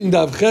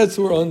Daf Ches,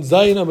 we're on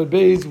Zayin Amud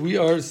Beis. We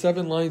are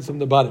 7 lines from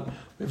the bottom.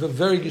 We have a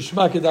very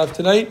gishmak daf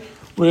tonight.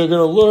 We're going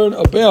to learn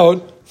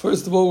about,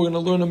 first of all, we're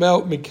going to learn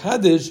about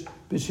Mekadesh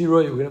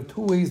B'Shiroi. We're going to have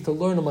 2 ways to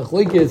learn a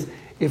Machlokes.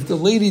 If the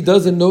lady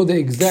doesn't know the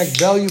exact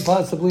value,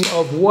 possibly,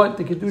 of what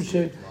the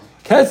Kiddushin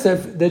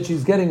kesef that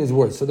she's getting is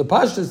worth. So the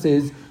pashtus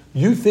is,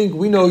 you think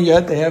we know you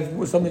have to have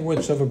something worth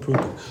shava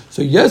pruta.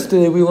 So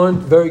yesterday we learned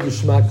very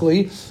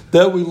geshmakli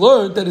that we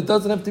learned that it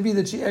doesn't have to be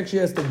that she actually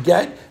has to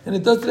get, and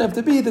it doesn't have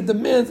to be that the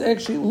man's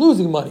actually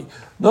losing money.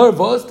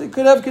 Narvas, they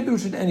could have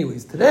Kiddushin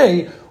anyways.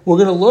 Today we're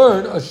going to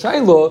learn a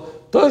shayla.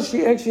 Does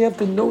she actually have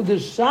to know the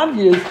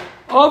shavyas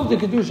of the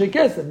Kiddushin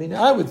kesef? I mean,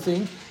 I would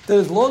think that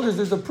as long as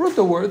there's a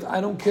pruta worth, I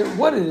don't care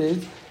what it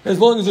is, as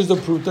long as there's a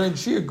pruta, and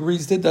she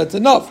agrees that that's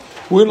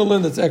enough. We're going to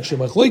learn that's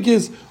actually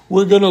Machlokes.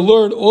 We're going to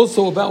learn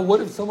also about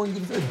what if someone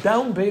gives a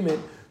down payment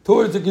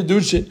towards a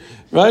Kiddushin,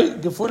 right?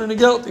 Gefur and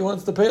Gelt, he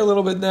wants to pay a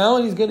little bit now,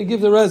 and he's going to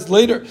give the rest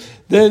later.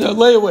 Then a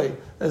layaway,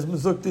 as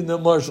Mezuked in the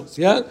Marshals,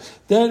 yeah?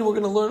 Then we're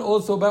going to learn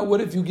also about what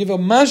if you give a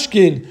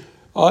mashkin,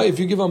 if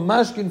you give a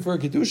mashkin for a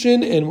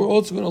Kiddushin, and we're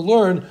also going to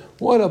learn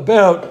what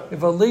about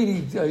if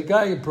a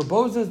guy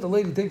proposes, the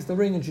lady takes the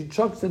ring and she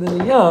chucks it in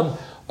the yam,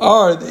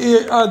 are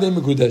they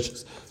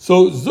mekudeshes?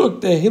 So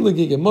zuk de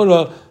hilagi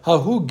gemara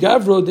hahu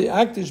gavro de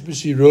aktish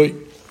b'shiroi.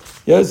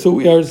 Yeah, so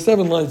we are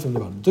 7 lines from the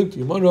bottom. Zuk de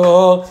gemara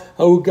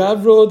hahu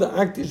gavro de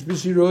aktish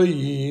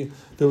b'shiroi.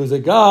 There was a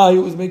guy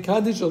who was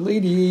mekadesh a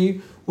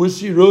lady with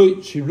shiroi.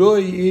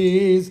 Shiroi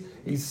is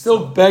a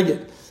silk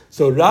baguette.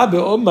 So Raba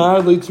Omar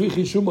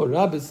le'tzrichi shuma.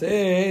 Raba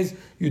says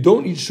you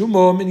don't need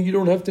shuma, meaning you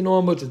don't have to know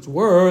how much it's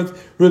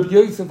worth. Rabbi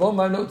Yosef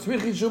Omar no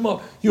tzrichi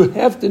shuma. You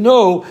have to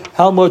know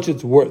how much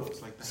it's worth.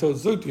 So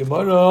Zut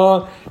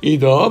Gemara, if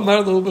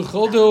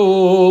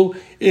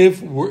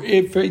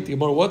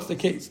Gemara, what's the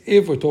case?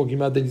 If we're talking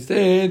about that he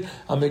said,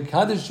 I'm in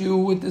Kaddish you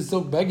with this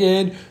silk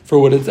baguette for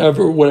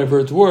whatever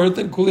it's worth,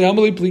 and Kuli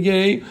Hamali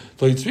Pligay,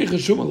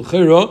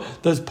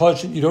 does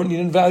Pashin, you don't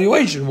need an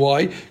evaluation.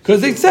 Why? Because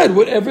they said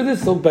whatever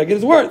this silk baguette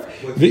is worth.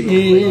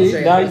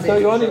 Now you tell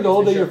you the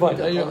whole day you're fine.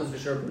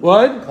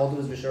 What? How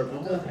do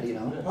you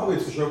know? Probably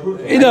it's for sure.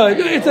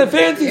 It's a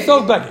fancy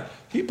silk baguette.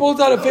 He pulls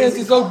out a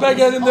fancy silk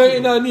baguette in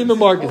a Neiman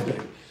Marcus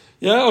bag.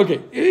 Yeah,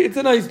 okay. It's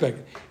a nice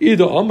baguette.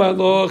 Either Amar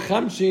lo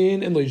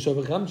chamshin and lo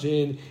yishava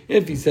chamshin.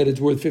 If he said it's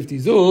worth 50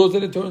 zuz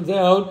and it turns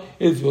out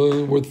it's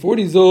worth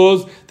 40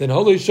 zuz, then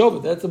holo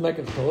yishava. That's a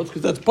mekach tolos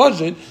because that's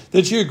pashut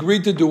that she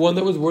agreed to do one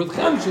that was worth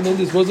chamshin and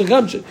this wasn't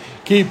chamshin.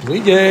 Keep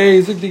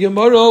ligay zuk the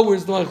gemara.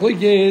 Where's the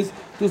machlokes?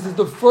 This is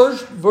the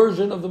first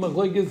version of the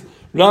machlokes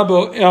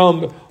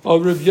Raba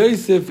of Rabbi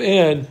Yosef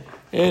and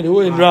who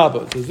in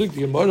Raba? So Zuk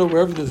the Gemara,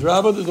 wherever there's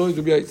Raba, there's always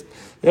Rabbi Yosef.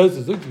 Yes,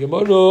 so Zuk the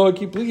Gemara,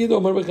 keep plicking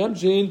Omar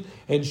b'chamshin,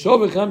 and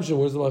shava b'chamshin,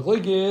 where's the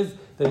machlokes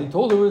that he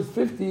told her it was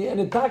 50, and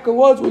the taka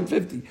was worth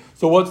 50.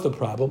 So what's the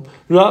problem?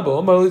 Raba,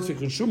 Omar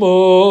l'tzrichi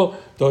shuma,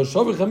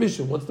 shava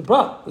b'chamshin. What's the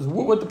problem?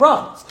 What the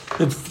problem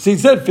is? He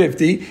said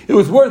 50, it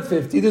was worth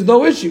 50, there's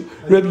no issue.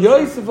 Rabbi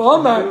Yosef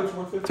Omar,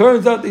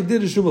 turns out they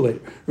did a shuma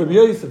later. Rabbi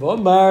Yosef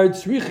Omar,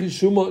 tzrichi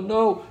shuma,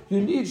 no,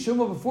 you need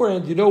shuma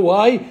beforehand. You know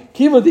why?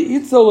 Kiva the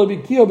itzal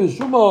b'kiyah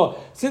b'shuma.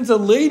 Since a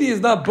lady is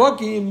not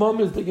bucky, mom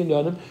is thinking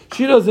on him,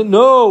 she doesn't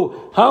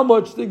know how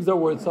much things are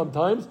worth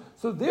sometimes.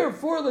 So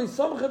therefore,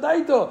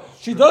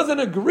 she doesn't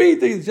agree.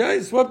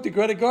 She swept the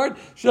credit card.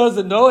 She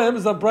doesn't know.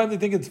 Amazon Prime, they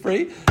think it's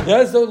free.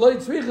 Yeah, so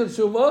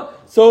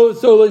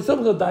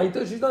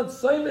she's not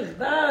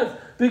saying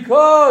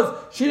because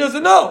she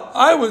doesn't know.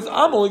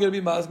 I'm only going to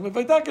be masking. If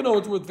I don't know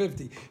it's worth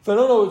 50, if I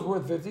don't know it's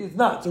worth 50, it's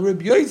not. So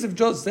Rabbi Yosef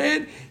just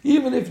said,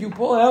 even if you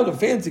pull out a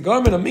fancy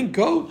garment, a mink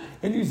coat,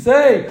 and you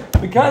say,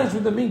 Mekadesh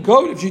with the mink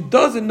coat, if she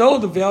doesn't know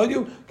the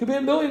value, it could be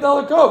 $1 million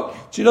coat.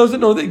 She doesn't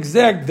know the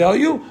exact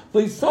value.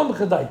 What's the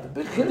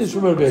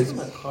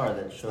car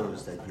that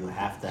shows that you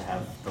have to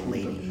have the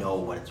lady know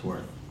what it's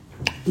worth?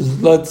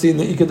 Let's see in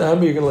the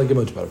Ikadami, you're going to like it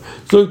much better.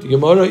 So the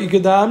Gemara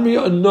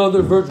Ikadami,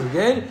 another version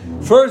again.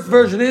 First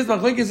version is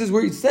Machlokes is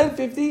where he said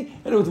 50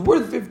 and it was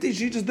worth 50.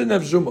 She just didn't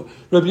have shuma.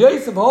 Rabbi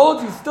Yosef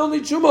holds you still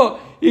need shuma.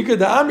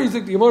 Ikadami is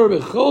the Gemara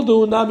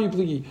Becholdu Nami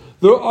Pligi.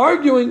 They're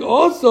arguing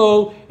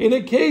also in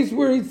a case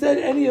where he said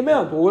any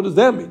amount. Well, what does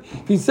that mean?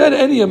 If he said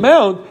any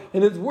amount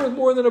and it's worth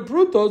more than a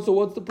pruto, so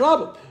what's the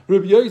problem?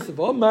 Rabbi Yosef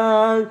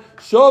Omar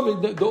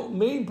Shavi. The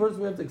main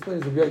person we have to explain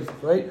is Rabbi Yosef,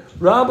 right?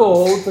 Raba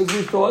holds, as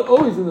we saw it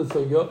always in the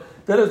sugya,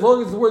 that as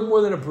long as it's worth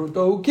more than a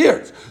pruto, who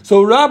cares?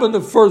 So Raba in the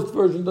first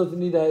version doesn't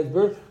need a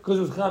hezber because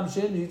it was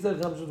chamshin. He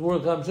said chamshin was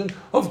worth chamshin.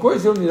 Of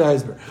course, you don't need a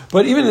hezber.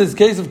 But even in this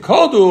case of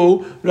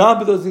kaldu,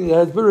 Raba doesn't need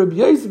a hezber. Rabbi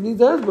Yosef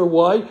needs a hezber.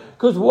 Why?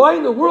 Because why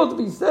in the world, if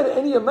he said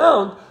any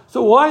amount,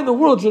 so why in the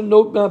world should it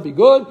not be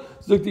good?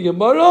 Zukti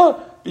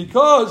Gemara.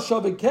 Because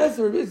shava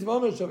kesef,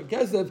 shava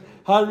kesef,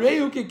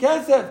 hareu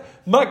kesef,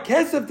 ma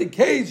kesef the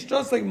case,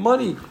 just like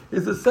money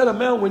is a set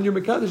amount when you're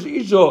mekadesh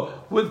isha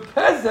with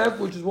kesef,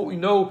 which is what we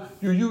know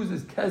you use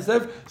as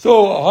kesef.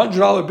 So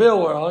 $100 bill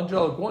or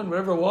 $100 coin,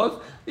 whatever it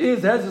was,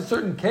 has a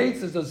certain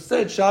case, it's a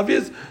set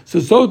shavias.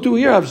 So too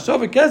here have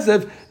shava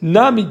kesef,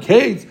 nami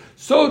case.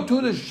 So too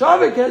the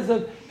shava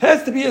kesef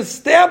has to be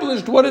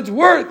established what it's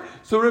worth.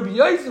 So Rabbi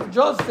Yosef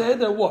just said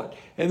that what?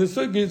 And the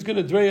sugi is going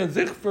to dray on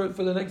zich for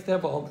the next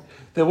half of Hom.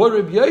 That what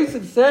Rabbi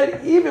Yosef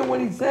said, even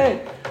when he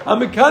said,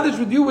 I'm a kaddish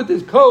with you with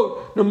this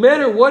coat, no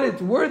matter what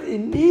it's worth, it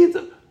needs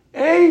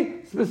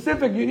a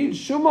specific, you need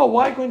shuma.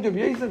 Why according to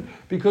Rabbi Yosef?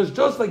 Because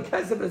just like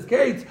kesef has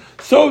kates,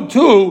 so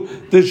too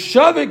the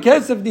shava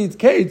kesef needs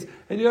kates,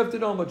 and you have to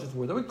know how much it's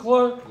worth. Are we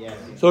clear? Yes.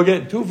 So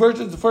again, two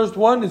versions. The first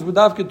one is with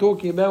Avka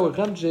talking about with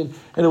chamshin,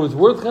 and it was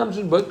worth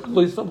chamshin, but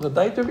lo yisam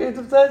chadayt Rabbi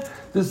Yosef said.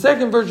 The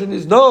second version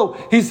is no,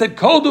 he said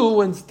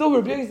koldu, and still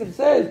Rabbi Yosef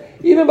says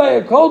even by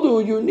a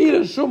koldu you need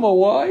a shuma.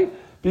 Why?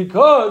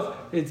 Because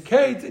it's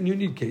kates and you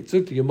need kates.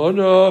 So to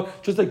Gemara,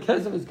 just like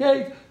kesef is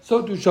kates,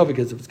 so too shava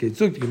kesef is kates.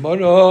 So to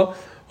Gemara.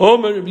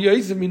 Rabbi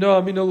Yosef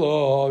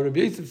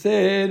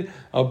said,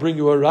 I'll bring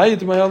you a raya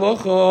to my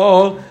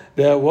halacha.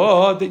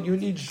 That you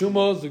need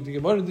shumos.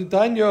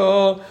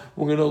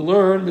 We're going to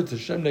learn Mitzvah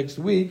Hashem next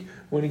week.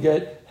 We're going to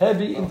get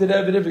heavy into the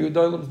Eved Ivri.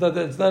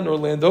 It's not in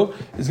Orlando.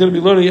 It's going to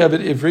be learning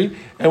Eved Ivri.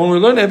 And when we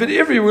learn Eved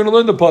Ivri, we're going to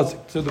learn the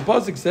pasuk. So the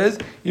pasuk says,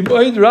 this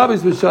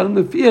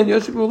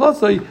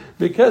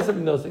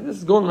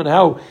is going on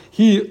how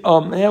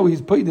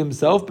he's putting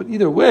himself. But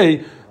either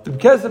way, the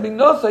kesef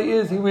Nosai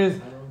is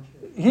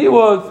he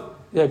was.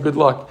 Yeah, good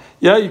luck.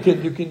 Yeah, you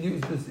can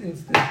use this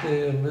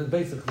instant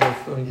basic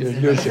class during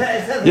your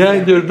shirt.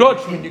 Yeah, the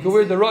Rochman, you can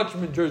wear the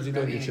Rochman jersey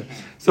during your shirt.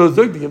 So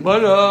Zog the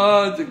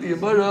Gemara,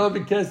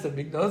 B'Kesef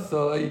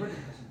Mignosoi.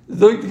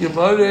 Zog the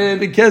Gemara,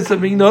 B'Kesef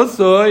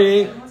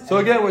Mignosoi. So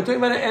again, we're talking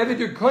about an Eved,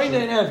 you're koine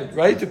an Eved,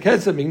 right? So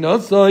Kesef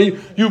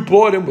Mignosoi, you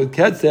bought him with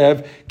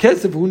Kesef.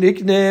 Kesef hu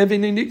niknev,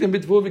 and niknev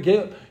b'tvu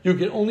v'kelim. You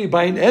can only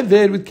buy an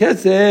Eved with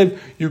Kesef.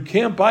 You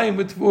can't buy him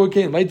with tvu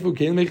v'kelim. Might tvu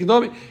v'kelim make it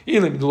domi.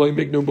 Ilim d'loy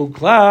make no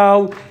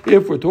klal.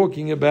 If we're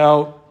talking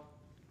about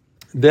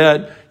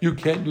that you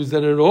can't use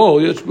that at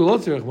all.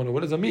 What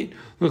does that mean?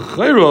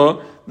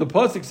 The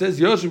pasuk says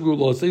Yosef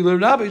Gulosei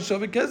Rabbi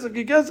Shava Kesef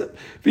Kesef.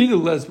 Feed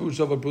less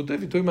Shava Pruta.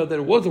 If you're talking about that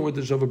it wasn't worth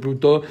the Shava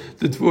Pruta,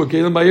 the Tfu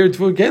Kelim by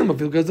Tfu Kelim, I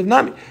feel Kesef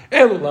Nami.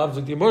 Elo Labs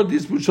with the Amor,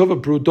 this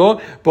Shava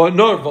Pruta, but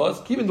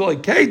Norvas, even though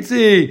like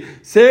Kaitzi,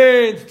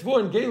 since Tfu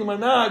and Kelim are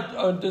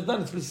not, there's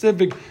not a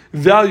specific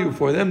value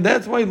for them.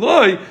 That's why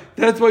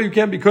you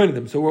can't be kind of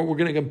them. So what we're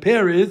going to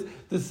compare is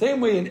the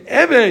same way in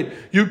Eved,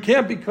 you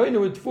can't be kind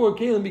of with Tfu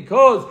Kelim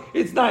because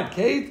it's not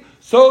Kate.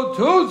 So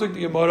too, Zuk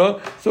the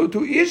Gemara. So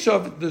to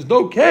Isha, if there's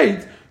no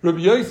Kate, Rabbi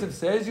Yosef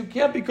says you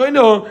can't be kind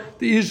of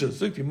the Isha.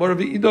 Zuk the Gemara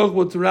v'idach.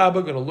 What's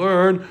Raba going to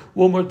learn?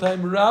 One more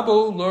time,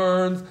 Raba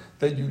learns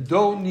that you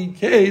don't need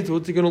Kate.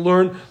 What's he going to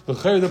learn? The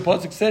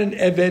pasuk said in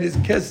Eved is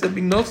kesef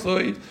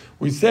mignosoi.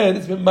 We said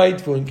it's been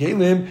made for in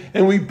Kalim,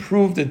 and we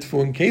proved it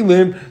for in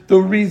Kalim. The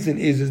reason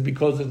is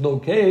because there's no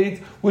Kate,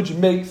 which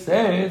makes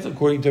sense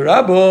according to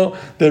Raba.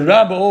 The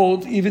Raba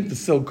holds even the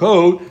silk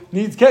coat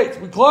needs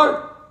Kate. We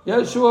clear?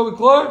 Yeah, sure, we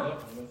clear?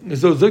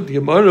 So Zuk the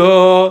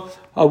Gemara,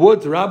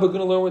 what's Rabba going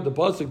to learn with the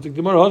pasuk? Zuk the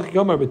Gemara,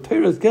 Hachikamar,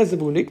 B'Teiras Kesef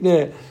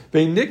Unikne,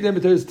 B'Nikne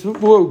B'Teiras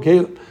Tufu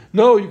Kelim.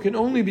 No, you can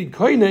only be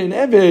koine and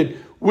Eved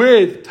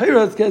with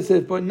Teiras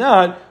Kesef, but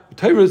not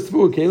Teiras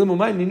Tufu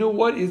Kelim. You know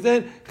what is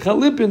that?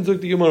 Chalipin,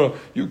 Zuk the Gemara.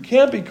 You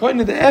can't be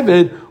koine the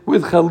Eved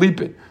with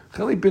Chalipin.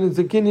 Chalipin is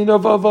the kinyan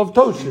of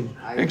Toshin.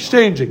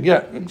 Exchanging,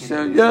 yeah.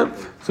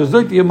 So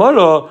Zuk the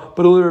Gemara,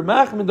 but Ul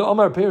Machman the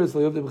Omar Paris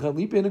of the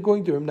Chalipin,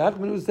 according to him,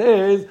 Nachman who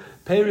says,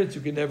 Parrots you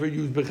can never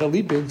use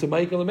Bechalipin to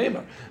Michael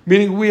Amemar.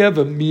 Meaning we have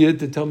a miyah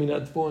to tell me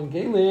not Tfu and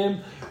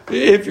Kalim.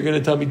 If you're going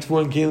to tell me Tfu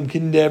and Kalim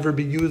can never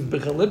be used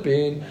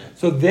Bechalipin,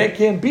 so that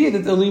can't be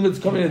that the limit's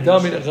coming to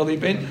tell me that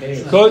Chalipin.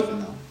 Because,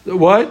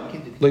 what?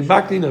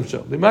 Le'makni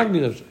nafsha.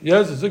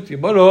 Yes, it's Zuk the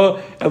Gemara,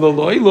 and the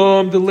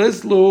lo'ilam, the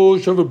leslo,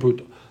 shava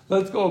pruta.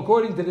 Let's go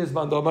according to this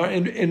Mandamar.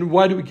 And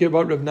why do we care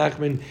about Rav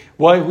Nachman?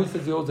 Why? Who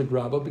says he holds a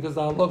grabba? Because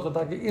the halacha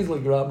taka is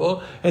like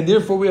grabba, and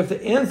therefore we have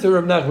to answer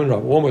Rav Nachman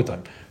Rabba. One more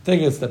time.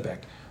 Taking a step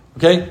back.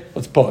 Okay,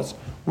 let's pause.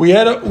 We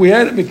had a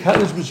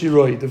Mekadosh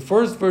B'Shiroi. The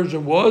first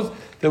version was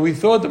that we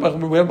thought that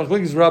we have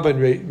Machlokes Raba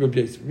and Rabbi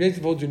Yosef. Rabbi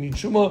Yosef holds you need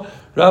shuma.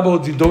 Raba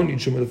holds you don't need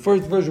shuma. The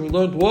first version we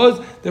learned was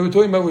that we're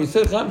talking about where he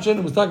said chamshin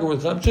and was talking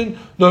with chamshin.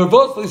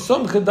 Norvosli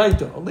some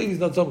chedaita. A lady's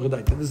not some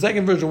chedaita. The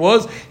second version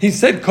was he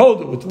said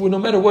koda. No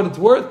matter what it's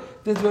worth,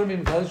 this is what I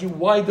mean.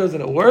 Why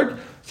doesn't it work?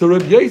 So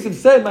Rabbi Yosef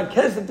said, "My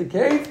kesef the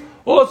case."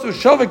 Also,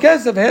 shava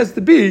kesef has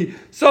to be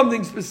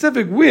something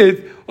specific with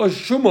a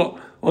shuma.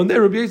 On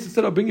there, Rabbi Yosef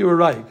said, I'll bring you a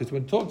raya. Because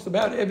when it talks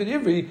about Eved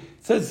Ivri, it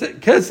says,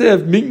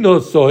 Kesef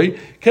migno soy,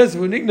 Kesef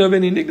unigna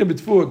veni nigna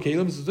b'tfu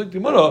kelim. So,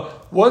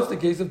 what's the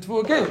case of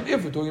tfu kelim?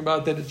 If we're talking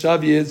about that it's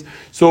Shavi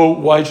so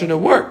why shouldn't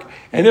it work?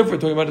 And if we're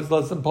talking about it's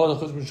less than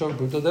Palachos B'Shav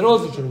Pruta, that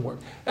also shouldn't work.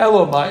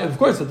 Elomai, of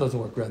course it doesn't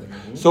work, rather.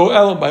 So,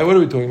 Elomai, what are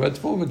we talking about?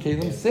 Tfu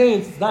kelim,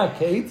 since it's not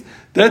Kate,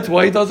 that's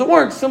why it doesn't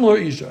work. Similar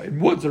Isha.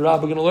 And what's the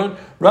Raba going to learn?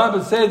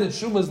 Raba said that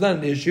Shuma is not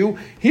an issue.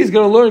 He's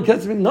going to learn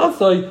Kesef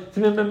Nasai to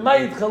be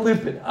Memayit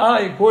Chalipin.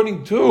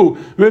 According to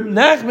Reb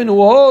Nachman, who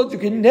holds you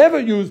can never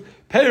use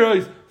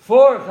Peros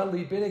for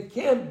Chalipin. It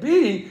can't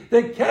be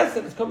that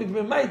Kesef is coming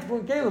to Memayit for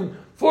Kalim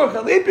for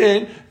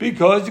chalipin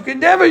because you can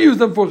never use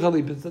them for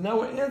chalipin. So now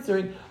we're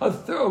answering a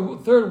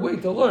third way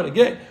to learn.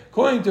 Again,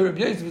 according to Rabbi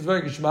Yosef, it's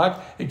very geshmak.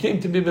 It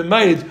came to be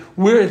b'mayit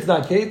where it's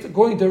not case.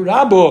 According to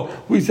Raba,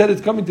 we said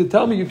it's coming to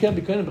tell me you can't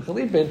be kind of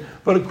chalipin.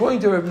 But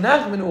according to Rabbi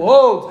Nachman, who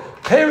holds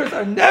parents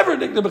are never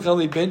nikna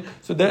b'chalipin,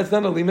 so that's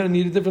not a limit. I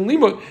need a different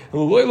limit.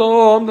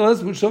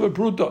 Nonetheless, with shava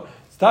pruta.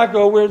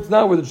 Taka where it's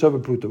not with the shava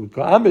pruta.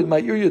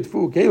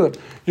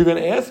 You're going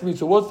to ask me,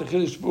 so what's the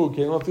chiddush shvu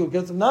kelim? I feel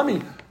kesef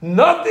nami.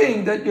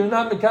 Nothing that you're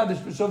not mekadesh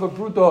b'shava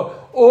pruta,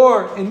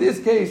 or in this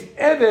case,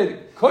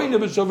 eved kind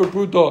of b'shava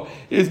pruta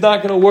is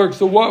not going to work.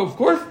 So what? Of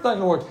course, it's not going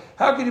to work.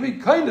 How can you be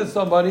kind to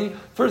somebody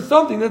for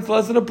something that's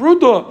less than a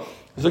pruta?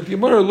 So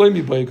Gemara loy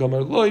mi bay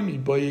kamar loy mi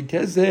bay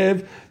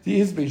kesef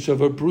the is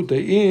b'shava pruta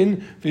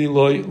in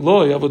v'loy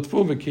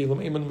avotfu v'kelim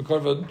eman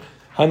mekarvad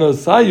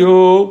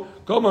hanasayu.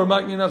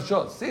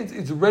 Since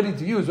it's ready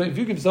to use, right? If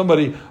you give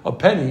somebody a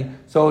penny,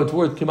 so it's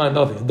worth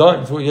nothing. A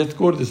dime, so you have to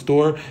go to the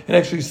store and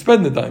actually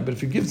spend the dime. But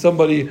if you give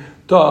somebody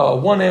a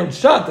 1 ounce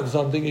shot of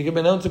something, you give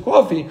an ounce of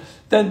coffee,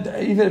 then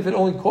even if it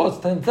only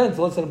costs 10 cents,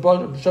 less than a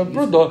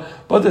bruto,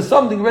 but there's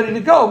something ready to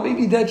go,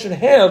 maybe that should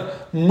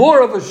have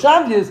more of a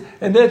shavyas,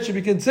 and that should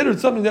be considered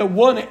something that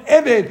one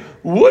eved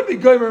would be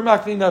goymer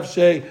makni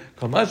nafshay.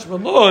 Kamash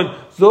malon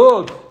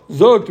zog.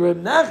 Zog to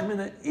Reb Nachman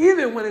that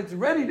even when it's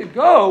ready to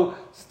go,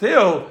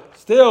 still,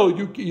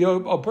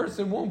 a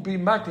person won't be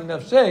makni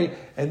nafshay,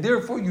 and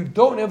therefore you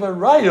don't have a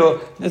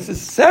raya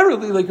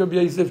necessarily like Rabbi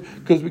Yosef,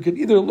 because we could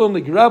either learn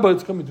like Raba,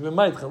 it's coming to be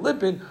Mayit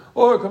Chalipin,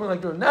 or coming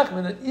like Reb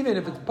Nachman that even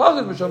if it's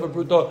positive b'shava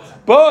pruta,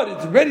 but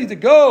it's ready to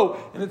go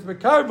and it's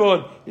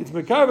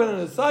mekarbon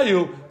and a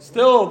sayu,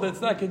 still that's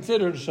not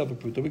considered a shava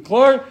pruta. We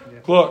clear?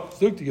 Clear.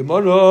 Zog to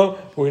Gemara.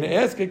 We're going to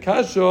ask a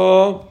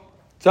kasha.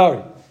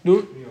 Sorry.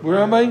 Where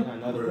am I?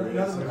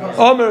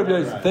 Omer Rabbi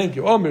Yosef. Thank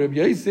you. Omer Rabbi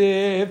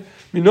Yosef.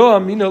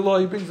 Minoah mina law.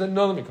 He brings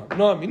another mikar.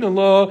 Minoah mina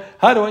law.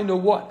 How do I know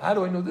what? How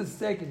do I know the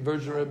second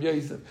version of Rabbi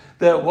Yosef?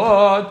 That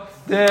what?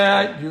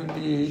 That you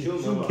need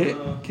shuma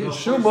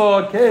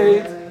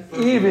case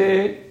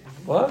even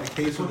what? The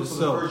case with the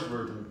silk.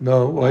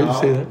 No. Why do you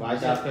say that?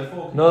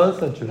 No,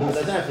 that's not true.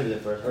 That's actually the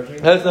first version.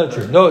 That's not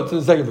true. No, it's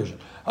the second version.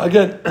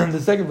 Again,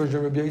 the second version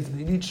of Rabbi Yosef,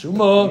 you need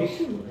shuma.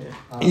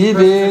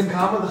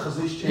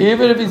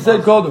 Even if he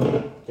said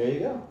kodem. There you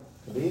go.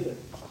 Believe it.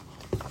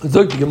 Let's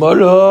look to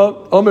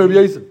Gemara. Omer Rabbi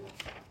Yosef.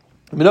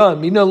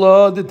 Mina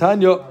law the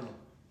Tanya.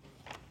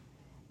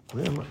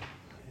 Where am I?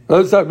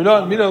 Oh, sorry.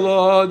 Mina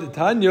law the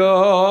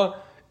Tanya.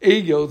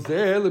 Egel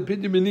zeh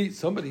lepidyon b'ni.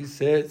 Somebody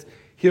says,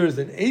 here is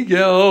an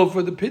egel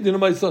for the pidyon of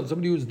my son.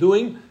 Somebody who's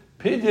doing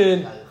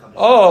pidyon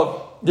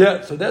of.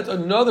 Yeah, so that's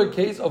another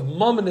case of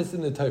mumminess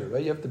in the Torah,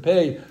 right? You have to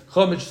pay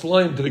chamish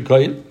slime to the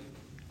kohen.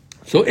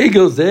 So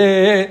egel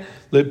zeh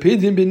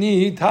lepidyon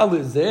b'ni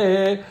talis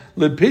zeh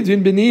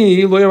lepidyon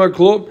b'ni lo yamar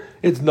klom.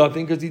 It's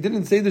nothing because he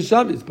didn't say the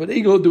Shabbos. But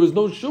egel, there was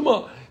no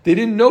shuma. They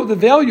didn't know the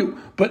value.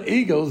 But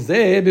egel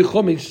zeh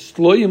b'chomish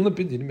shloim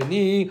lepidyon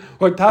b'ni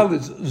or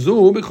talis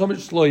zu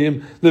b'chomish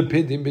shloim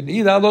lepidyon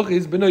b'ni. The halach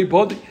is b'noi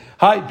podi.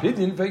 Hi,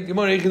 pidyon fake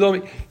gemara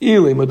echidomi.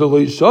 Ilim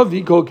adoloi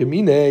shavi ko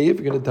kemine. If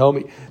you're going to tell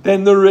me,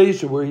 then the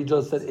ratio where he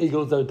just said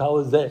egel zeh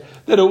talis zeh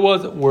that it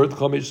wasn't worth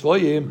chomish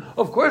shloim.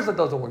 Of course, that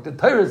doesn't work. The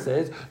Torah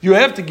says you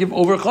have to give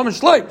over chomish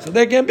shloim, so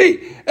that can't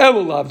be.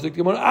 Evolav zik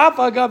gemara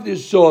afagav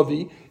this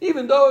shavi.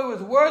 Even though it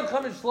was worth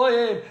chamish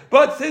shloim,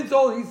 but since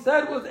all he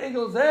said was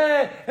egel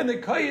zeh, and the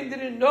kohen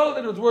didn't know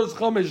that it was worth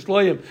chamish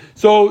shloim,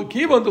 so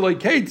kivon to like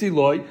kaitzi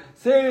loy,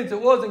 since it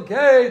wasn't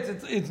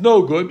kaitz, it's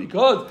no good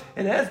because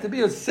it has to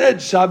be a said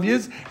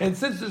shavyas, and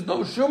since there's no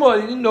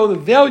shuma, he didn't know the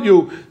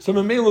value. So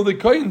memelo the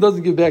kohen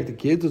doesn't give back the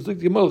kids. It's like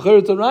the gemara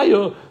cheretz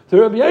araya to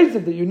Rabbi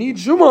Yosef that you need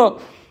shuma.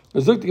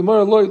 And we're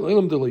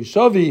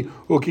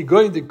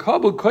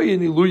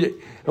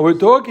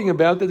talking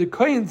about that the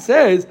Kohen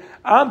says,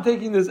 I'm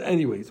taking this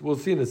anyways. We'll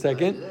see in a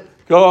second.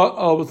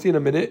 We'll see in a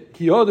minute.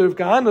 Because Rav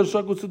Kahana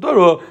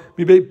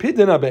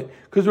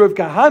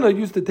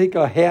used to take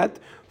a hat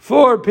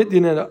for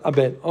pidyon and a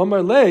bet.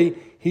 Omar Lei,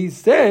 he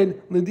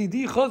said, for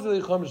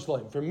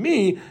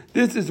me,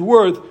 this is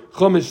worth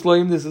chomish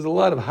shloim. This is a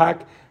lot of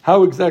hack.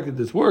 How exactly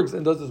this works,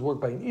 and does this work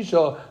by an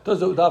isha?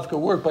 Does it dafka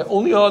work by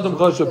only adam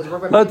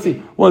chashuv? Let's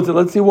see.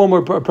 Let's see one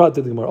more part of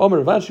the Gemara.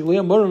 Omer Ravashi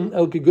li'amorim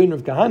el kigun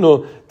of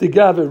kahano the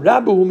gave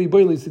Raba umi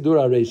boili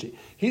sidura areshi.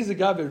 He's a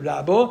gave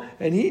Raba,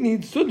 and he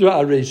needs sudra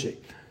areshi.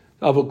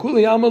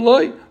 Avokuli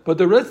amaloi, but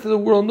the rest of the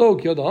world know.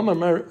 Kiyod Amar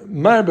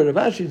Marber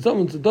Ravashi.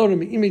 Someone sidura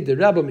mi'imi the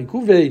Raba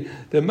mikuvei.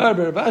 The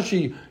Marber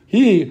Ravashi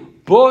he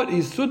bought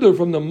his sudur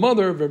from the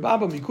mother of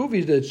Raba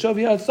Mikuvish that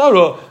Shaviat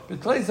Sarah, but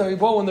Tlaisa he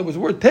bought one that was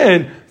worth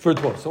 10 for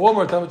 12. So one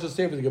more time, let's just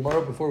say for the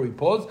Gemara before we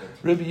pause.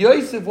 Rabbi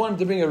Yosef wanted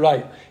to bring it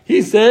right.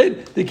 He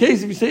said, the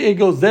case if you say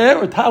Egel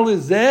Zeh or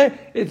Talis Zeh,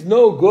 it's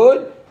no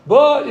good,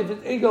 but if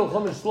it's Egel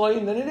Chamish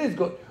Shloim, then it is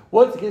good.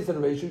 What's the case of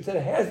the ratio? He said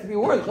it has to be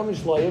worth Chamish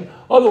Shloim,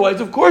 otherwise,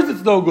 of course,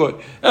 it's no good.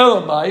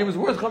 Elamai, it was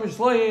worth Chamish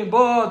Shloim,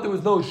 but there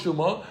was no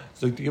Shuma.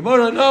 So the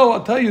Gemara, no,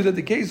 I'll tell you that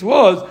the case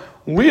was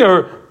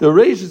where the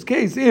ratio's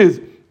case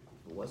is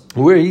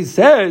where he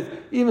says,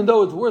 even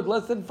though it's worth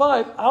less than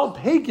 5, I'll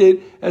take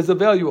it as a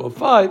value of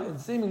 5, and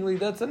seemingly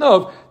that's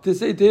enough to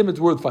say to him it's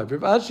worth 5.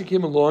 Rav Ashi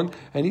came along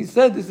and he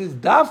said, this is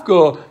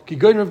Dafko,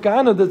 Kigoyin Rav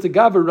Kahana, that's a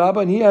Gavar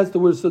Raba, and he has to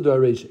wear Sudu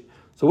Areshi.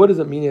 So what does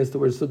it mean he has to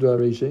wear Sudu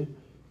Areshi?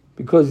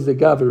 Because he's a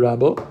Gavar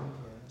Raba.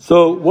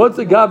 So what's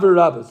a Gavar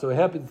Raba? So it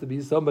happens to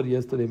be somebody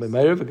yesterday, my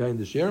Meirav, a guy in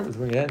the Shirim, was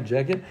wearing a hat and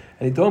jacket,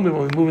 and he told me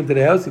when we move into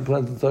the house, he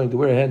plans on starting to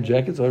wear a hat and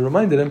jacket, so I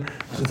reminded him,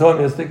 he told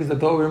me yesterday, because I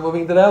thought we were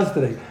moving into the house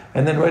today.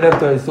 And then right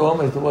after I saw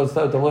him, I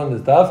started to learn the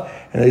stuff,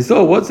 and I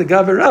saw, what's a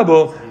Gavar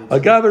Raba? A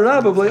Gavar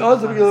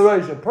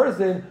Raba, a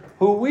person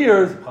who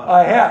wears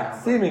a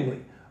hat,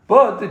 seemingly.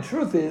 But the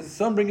truth is,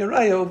 some bring a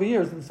raya over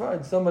here.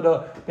 Some of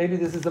the, maybe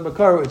this is a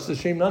makar, which is a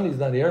shame Nani's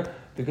not here,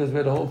 because we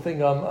had a whole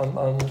thing a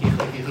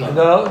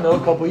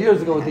couple of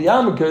years ago with the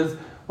yarmulkes,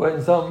 when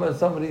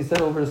somebody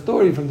said over a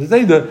story from the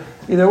Zayda,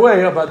 either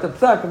way, about the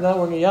psak of not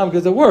wearing a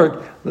yarmulkes at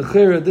work.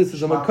 L'chira, this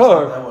is a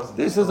makar.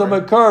 This is a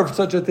makar of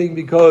such a thing,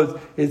 because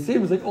it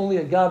seems like only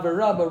a Gavar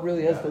Rabba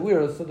really has to wear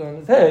a suddha on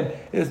his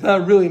head. It's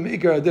not really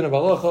Meikar Adin of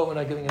Halacha. We're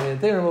not giving any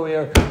Adin over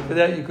here. For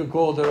that, you could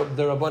call the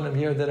Rabbanim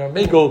here that are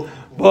Meikol.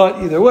 But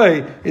either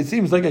way, it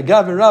seems like a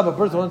Gavar Rabba. A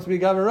person wants to be a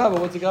Gavar Rabba.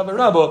 What's a Gavar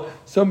Rabba?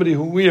 Somebody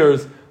who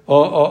wears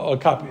a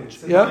copyage.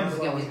 Yeah?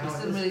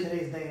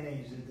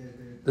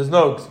 There's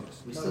no excuse.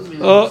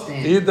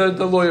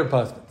 The lawyer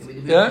passed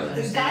it. Yeah?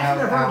 This guy from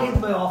their firm came to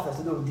my office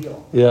to do a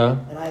deal. Yeah.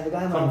 And I have a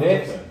guy in my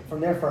office from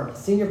their firm, a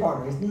senior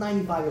partner. He's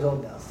 95 years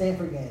old now,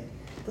 Stanford gang.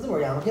 Doesn't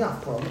work out, he's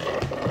not pro.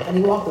 And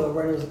he walked over,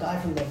 and there was a guy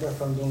from their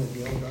firm doing a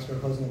deal. We were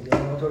closing a deal.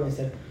 And I went over and he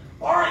said,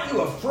 "Aren't you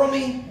a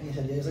frummie?" And he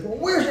said, "Yeah." He's like, "Well,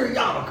 where's your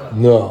yarmulke?"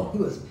 No. He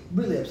was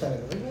really upset.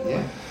 I was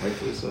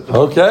like, Yeah.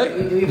 Okay.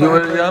 You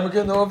wear a yarmulke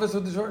in the office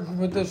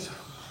with this?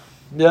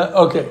 Yeah,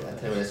 okay.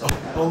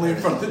 Only in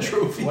front of the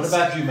trophies. What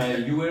about you,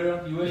 man? You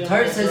wear The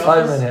Torah says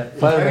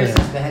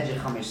Behedjed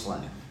Chamesh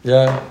Slam.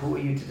 Yeah. Who are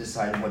you to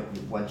decide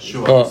what?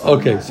 Sure.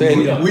 Okay. So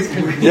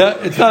yeah,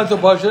 it's not so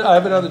much. I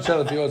have another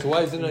channel for you. So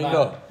why isn't it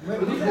no?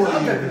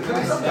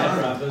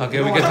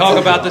 Okay, we can talk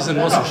about this in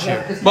Musaf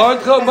Shir.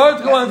 Martko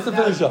wants to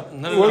finish up.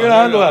 We're going to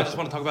handle I that. just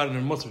want to talk about it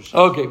in Musaf Shir.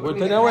 Okay,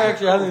 now we're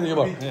actually handling the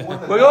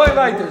Gemara. We're going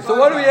right there. So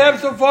what do we have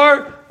so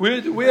far? We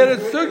had a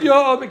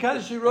sugya of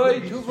Mekadosh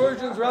Shiroi, 2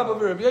 versions, Raba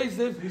and Rabbi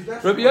Yosef.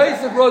 Rabbi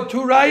Yosef wrote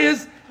 2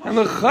 rayas, and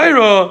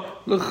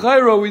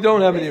l'chayra, we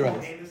don't have any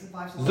rayas.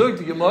 Zog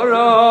the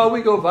Gemara,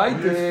 we go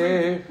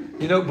weiter.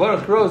 You know,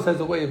 Baruch Gross has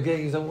a way of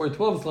getting somewhere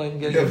 12 slime,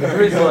 getting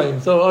 3 slime.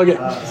 So, okay.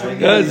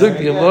 Zog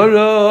the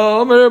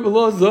Gemara, Rabbi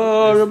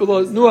Lazar,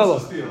 nu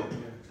Allah.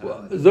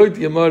 Zog the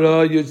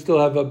Gemara, you'd still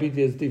have a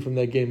PTSD from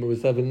that game. It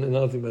was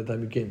 7-0 by the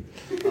time you came.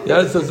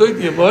 Yeah, so Zog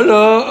the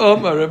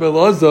Gemara, Rabbi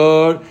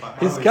Lazar,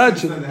 he's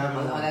catching.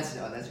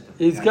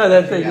 He's got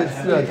that thing.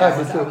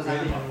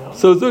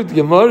 So Zog the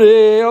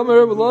Gemara,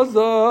 Rabbi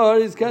Lazar,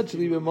 he's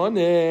catching even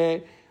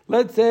money.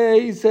 Let's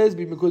say he says,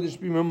 "Be mekudesh,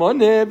 be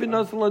money, be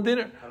nasal a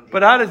dinner."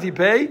 But how does he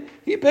pay?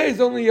 He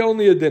pays only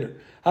a dinner.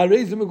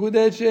 Harei ze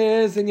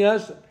mekudeshes and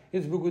yasha.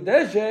 It's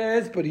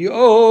mekudeshes, but he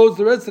owes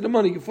the rest of the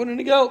money. You put in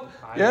the geld.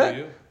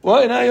 Yeah.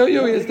 What? And I owe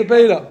you. He has to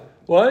pay it up.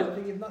 What?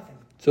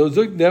 So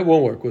Zuk, that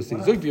won't work. We'll see.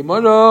 Zuk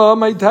Yamara,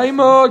 my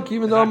timer,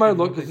 even though my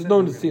look, because it's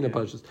known to see in the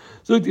Pashas.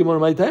 Zuk Yamara,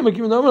 my timer,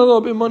 even though I'm a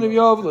little bit money of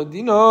Yav,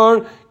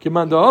 dinar,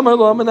 Kimanda Amar,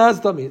 Lo Amanas,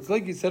 Tami. It's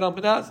like he said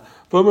Amanas.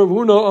 From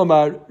Ravuno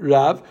Amar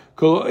Rav,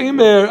 Kol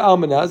Imer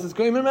Almanas, it's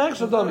Kol Imer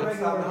Machshav Tami.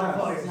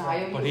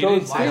 So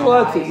it's still,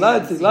 let's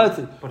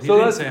see. But he so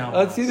didn't say Almanas.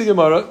 let's see the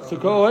Gemara. So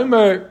Kol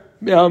Imer,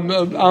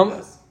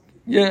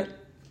 yeah.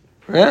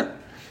 Right?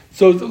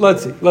 So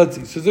let's see.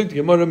 So Zuk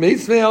Yamara,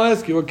 Meisvei, I'll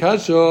ask you a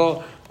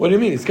kasha. What do you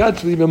mean? It's got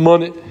to leave him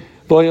money.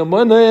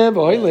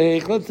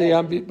 Let's say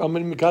I'm in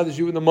Mekadosh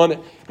you with the money,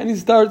 and he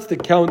starts to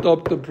count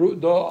up the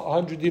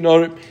 100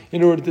 dinar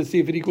in order to see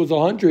if it equals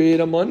 100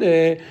 a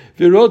money.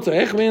 And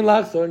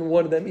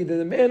one of them, either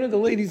the man or the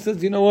lady,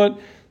 says, "You know what?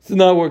 It's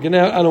not working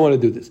out. I don't want to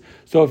do this."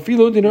 So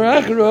filo dinner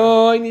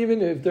achara, and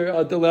even if they're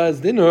at the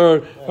last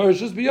dinner, or it's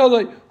just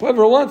like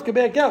whoever wants can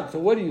back out. So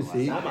what do you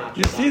see?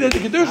 You see that the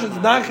Kiddushin is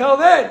not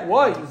chalvet.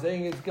 Why? You're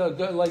saying it's like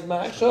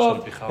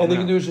ma'ashav, and the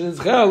Kiddushin is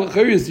chal.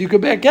 You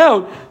can back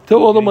out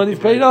till all the money's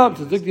paid up.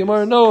 So zik the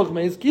Amar Noach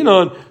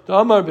meiskinon to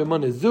Amar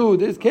b'manezu.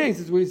 This case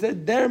is where he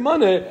said their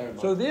money.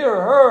 So there,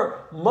 her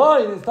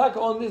mine is not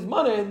on this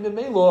money, and the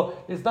law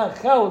is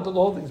not chal until the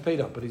whole thing's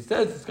paid up. But he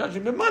says it's got to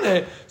be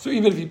money. So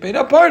even if he paid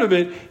up part of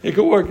it, it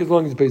could work as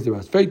long as he pays the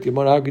rest.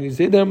 How can you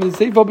say that? I'm going to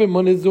say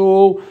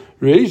b'manezul,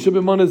 reisha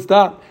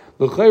b'maneztat.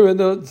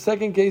 The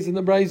second case in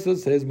the Brisa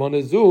says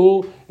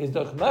manezul is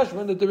the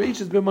chmashman that the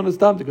reisha is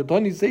b'maneztat. The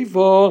Katani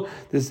Seifa,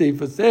 the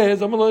Seifa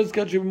says Amalah is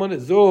kachi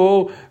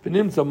b'manezul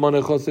v'nimtza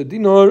manechas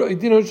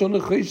dinar shon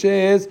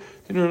necheshes.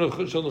 We'll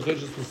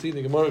see in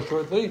the Gemara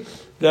shortly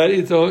that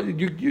it's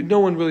no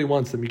one really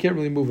wants them. You can't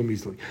really move them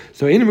easily.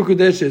 So in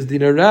Mekudesh is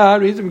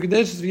dinarar, in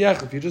Mekudesh is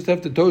v'yachaf. You just have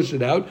to tosh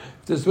it out,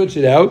 to switch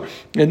it out,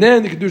 and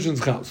then the Kiddushin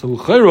is chal. So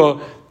l'chayra,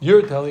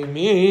 you're telling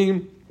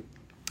me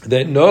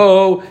that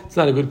no, it's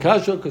not a good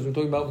kasha because we're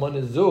talking about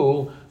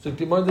manezul. So the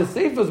Gemara, the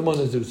Sefer is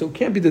Manazu. So it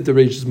can't be that the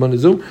Reish is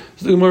Manazu.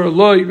 So the Gemara,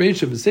 Lo,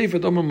 Reish of the Sefer,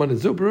 Domer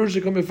Manazu,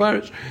 Perusha come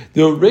Mefarish.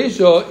 The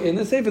Reish in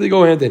the Sefer, they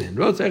go hand in hand.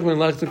 Rosh Echman,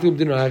 Lach, Taklum,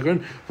 Dinner,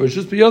 Agron, or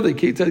Shus Biyada,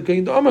 Ketzad,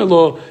 Kain, Domer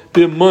Lo,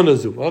 Be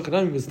Manazu. I'll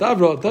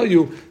tell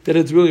you that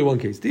it's really one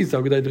case. These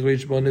are good.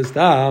 Reish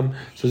Manastam.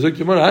 So Zuk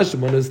Gemara, Hash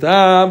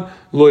Manastam,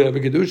 Lo, Yav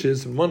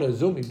Kedushis,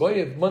 Manazu,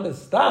 Miboyev,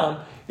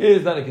 Manastam.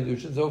 Is not a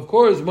Kiddushin. So of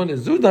course,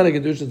 Manazu not a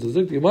Kiddushin. So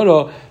Zuk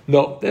Gemara,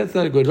 no, that's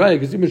not a good right.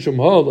 Because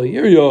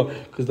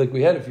like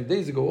we had a few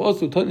days ago,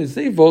 also Tanya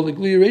Seifo, like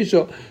Liya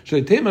Reisha,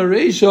 Shaitema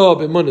Reisha,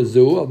 be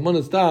Manazu, of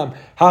Manastam,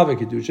 have a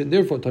Kiddushin.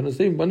 Therefore, Tanya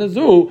Seif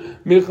Manazu,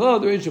 Michal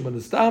the Reisha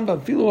Manastam,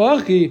 but Filo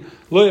Achi,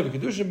 Lo have a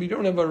Kiddushin, but you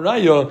don't have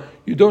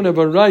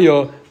a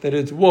Raya, that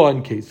it's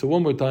one case. So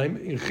one more time,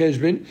 in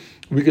Cheshbin,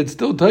 we could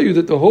still tell you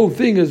that the whole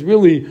thing is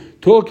really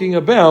talking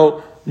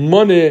about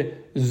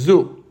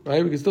Manazu.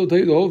 Right, we can still tell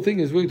you the whole thing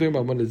is really talking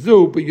about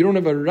Manazu, but you don't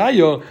have a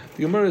raya.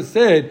 The Gemara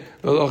said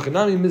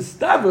L'ochanami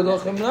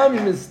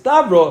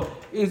mistavra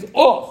is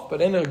off. But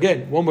then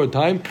again, one more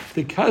time,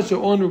 the kasha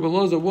on Rabbi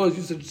Elazar was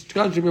you said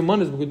kasha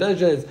b'manas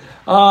b'kudash is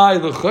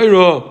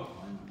l'chayra.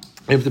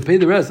 You have to pay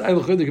the rest. There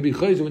could be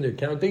chayzer when they're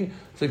counting.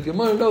 So if you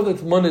want to know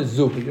that's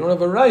Manazu, but you don't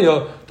have a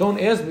raya, don't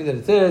ask me that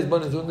it says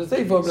Manazu in the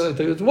Sefer. I'll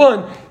tell you it's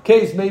one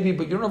case maybe,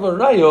 but you don't have a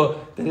raya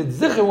that it's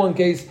zicher one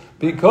case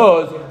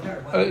because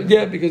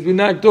because we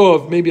knocked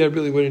off. Maybe I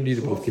really wouldn't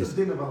need both cases.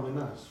 What's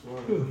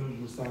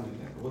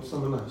the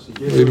manas? What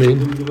do you mean?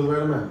 Didn't give the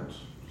right amount. So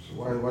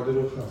why did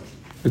it come?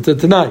 It's a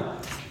tonight.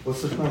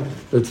 What's the tonight?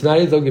 The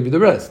tonight is I'll give you the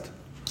rest.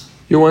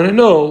 You want to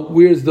know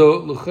where's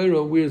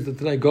the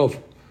tonight go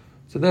from?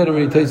 So that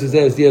already Taisus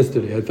asked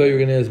yesterday. I thought you were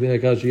going to ask me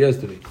that kasha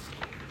yesterday.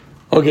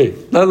 Okay,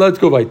 now let's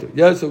go weiter.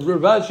 Yeah, so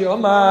Ravashi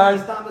Omar.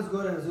 Stam is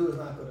good and Zu is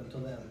not good until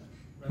then.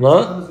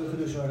 What? Stam is good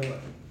Kiddushin right away.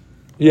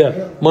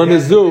 Yeah,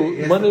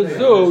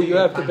 Manazu, you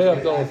have to pay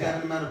up the whole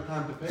thing.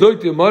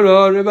 Zokti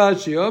Mara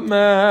Ravashi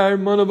Omar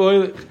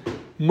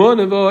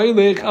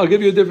Manavoilich. I'll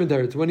give you a different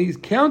teretz. When he's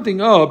counting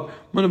up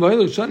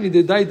Manavoilich Shatni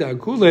de Daita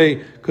Kule,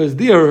 because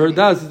there her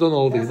das is on the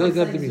whole thing. It doesn't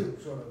have to be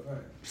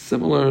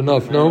similar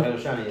enough, no?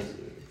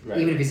 Right.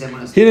 Even if he said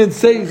Manazu. He didn't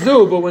say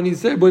Zu, but when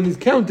he's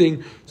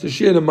counting, so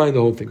she had in mind the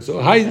whole thing.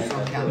 So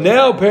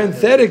now,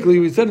 parenthetically,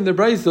 we said in the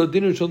Brayso,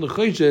 dinner shel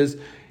nechoshes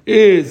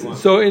is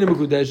so in a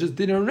mekudeshes.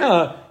 Dinner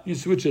na, you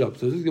switch it up.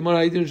 So this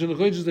Gemara dinner shel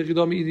nechoshes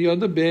lechidami idi on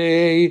the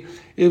bay.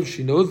 If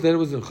she knows that it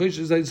was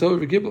nechoshes, I saw her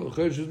v'kibel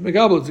nechoshes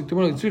megabel. Zik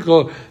tomorrow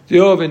tzricha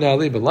diov and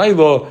ali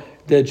belayvo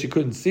that she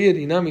couldn't see it.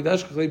 Inami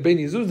dashkachlei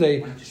beini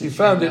zuzay. She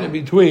found it in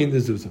between the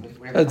zuzim.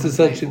 That's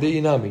essentially the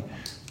inami.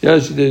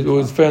 Yes, she did. It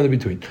was found in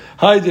between.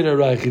 Hi, dinner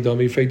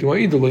raichidami. Fake to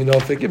either. You know,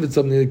 if they give it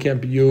something that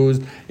can't be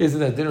used, isn't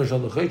that dinner shal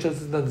nechayches?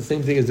 Isn't that the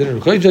same thing as dinner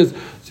nechayches?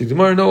 So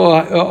tomorrow, no,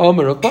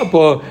 Amar of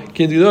Papa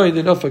can do that.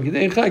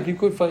 You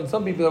could find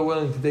some people that are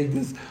willing to take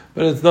this,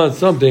 but it's not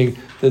something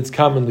that's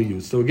commonly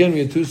used. So again, we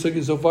had two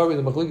sugyas so far. We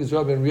had the Machlokes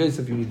Raba and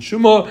Yosef. You need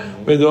shuma.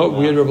 We had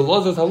Rabbi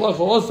Elazar's halacha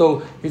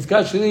also. He's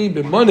kashli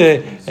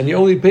b'moneh, and he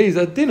only pays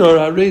at dinner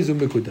harezu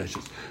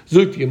mekudeshes.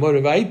 Zuk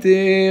Gemara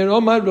vayter.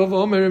 Omar Rav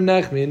Omer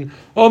Nachmin.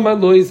 Omar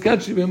lo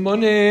iskatshi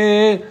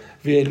b'moneh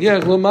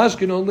v'eniach lo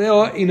mashkin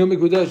oleo ino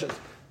mekudeshes.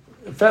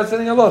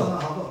 Fascinating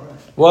halacha.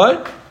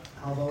 What?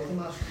 How about the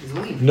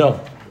mashkin? No.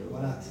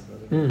 Why not?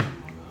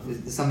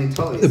 There's something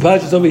totally. The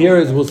pashas over here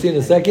is we'll see in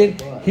a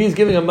second. He's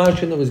giving a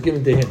mashkin that was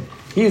given to him.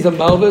 He's a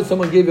malva.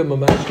 Someone gave him a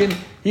mashkin.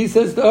 He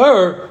says to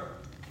her,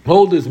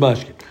 "Hold this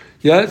mashkin."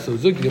 Yeah. So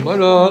Zuk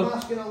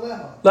Gemara.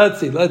 Let's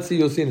see.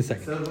 You'll see in a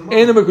second.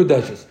 Eno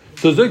mekudeshes.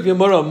 So Zuk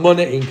Gemara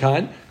money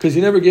inkan because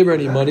he never gave her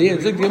any money, and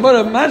Zuk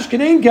Gemara mashkin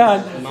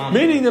inkan,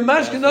 meaning the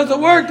mashkin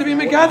doesn't work to be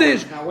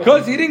mekadesh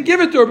because he didn't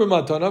give it to her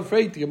b'matana.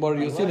 Afraid Gemara,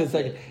 you'll see in a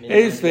second.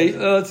 Let's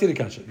see the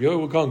kasha.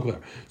 We'll come clear.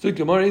 Zuk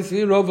Gemara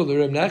Esvei Rava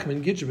l'Reb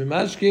Nachman kitchen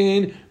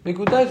b'mashkin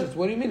mekudeshes.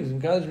 What do you mean? It's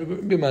mekadesh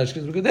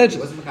b'mashkin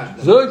mekudeshes.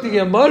 Zuk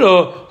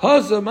Gemara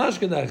hasa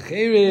mashkin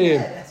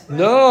acherim.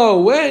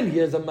 No, when he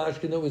has a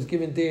mashkin that was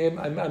given to him,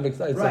 I'm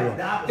excited. Right,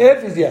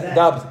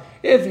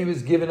 If he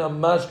was given a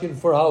mashkin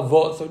for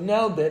halvot, so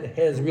now that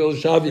has real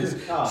shavis.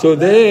 So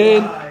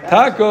then,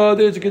 taka,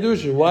 there's a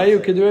Kiddushin. Why you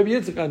Kiddur Rabbi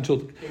Yitzchak on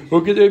children?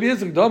 Who Kiddur Rabbi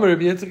Yitzchak? Domer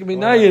Rabbi Yitzchak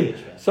Minayin.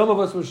 Some of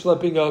us were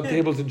schlepping up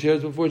tables and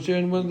chairs before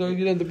sharing when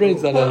the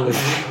brain's not out of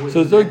it.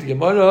 So Zog to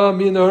Gemara,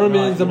 me and the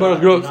Hermans and Baruch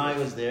Gross.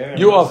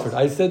 You offered.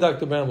 I said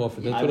Dr. Brown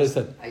offered. That's what I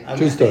said.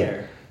 True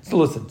story. So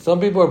listen,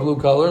 some people are blue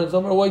color and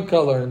some are white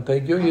color, and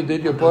thank you, you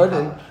did your part,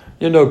 and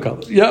you're no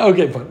color. Yeah,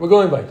 okay, fine. We're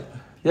going back.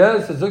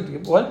 Yeah, so Zog to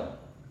what?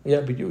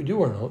 Yeah, but you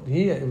weren't old.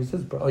 It was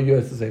his. Oh, you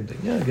asked the same thing.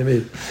 Yeah, give me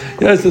it.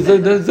 Yeah, so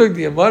Zog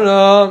the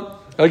Gemara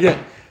again.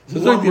 So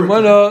Zog the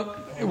Gemara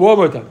one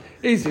more time.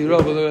 Easy,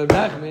 Raba l'Reb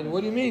Nachman.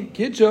 What do you mean,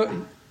 Kitcha?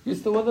 You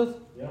still with us?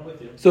 Yeah, I'm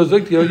with you. So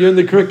Zog, you're in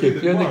the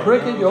cricket. You're in the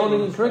cricket. You're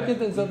holding the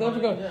cricket in South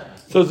Africa.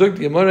 So Zog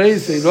the Gemara.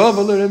 Easy,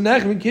 Raba l'Reb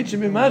Nachman. Kitcha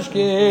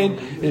b'mashkin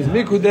is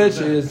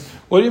mikudeshes.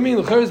 What do you mean?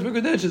 L'cheres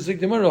b'kodesh is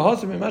Gemara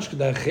hasam mashkin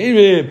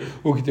da'achirim.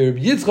 Ukter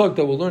Yitzchak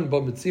that will learn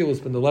about Mitzvah. We'll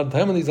spend a lot of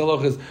time on these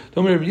halachas.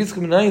 Tomer Yitzchak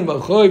menayin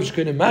b'choiv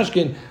shkoyne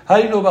mashkin. How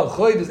do you know about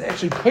choiv is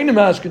actually koyne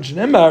mashkin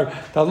shenemar?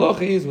 The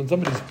halacha is when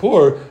somebody's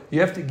poor,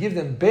 you have to give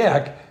them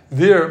back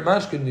their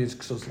mashkin is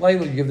so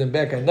slightly. You give them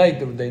back at night.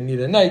 They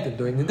need a night, and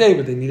during the day,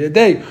 but they need a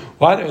day.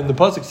 What? And the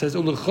pasuk says,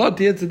 it's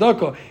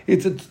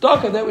a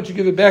tzedakah that which you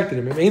give it back to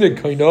them. If it's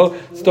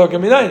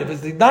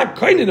not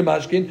koine the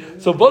mashkin,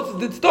 so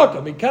both it's tzedakah.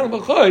 I mean, kind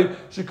of a choiv,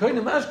 she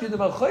koine mashkin, the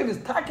choiv is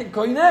taken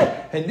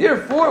koine, and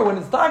therefore when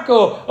it's taka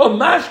a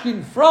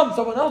mashkin from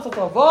someone else's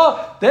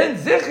tava, then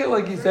zichir,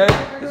 like he said,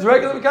 is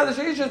regular mekadesh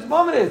isha. It's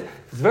moment is.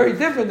 It's very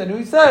different than who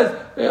he says,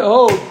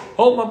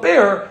 hold my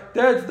beer.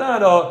 That's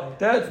not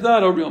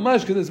a real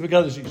mashkin. This is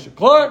mekadesh isha.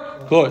 Clear?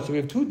 So we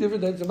have two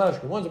different types of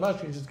mashkin. One's a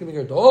mashkin he's just giving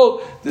her to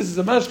hold. This is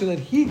a mashkin that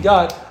he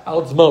got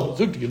out zmam.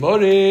 Zuk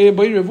gemore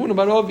boy revuna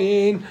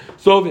barovin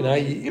sovin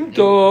ayi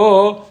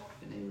imto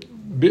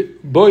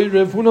boy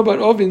revuna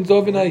barovin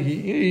sovin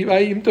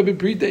ayi imto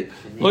beprite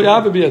lo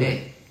yave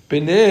biyad.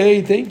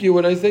 B'nei, thank you.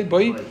 When I say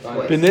boy,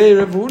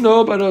 b'nei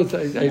revuno, but I don't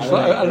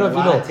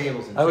know if you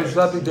know. I was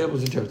slapping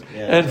tables in church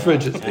and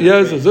fridges.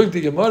 Yes, so zuk the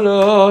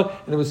Gemara,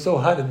 and it was so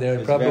hot in there,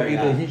 and probably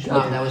the heat.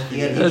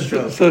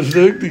 So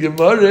zuk the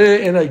Gemara,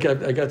 and I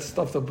got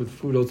stuffed up with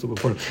food also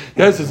before.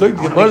 Yes, so zuk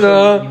the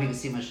Gemara. You make a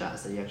sima shas,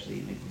 so you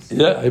actually make a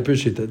Yeah, I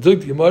appreciate that. Zuk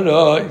the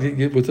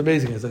Gemara. What's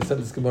amazing is I said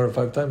this Gemara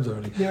 5 times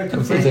already. There are two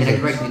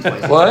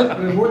What?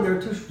 There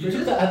are two fridges. You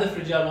took the other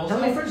fridge out also?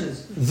 How many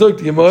fridges? Zuk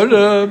the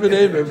Gemara,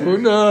 b'nei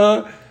revuno.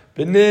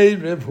 B'nei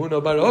Revhuna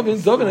bar Ovin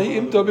Zovin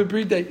Imta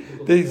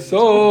b'Britei. They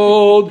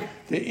sold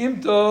the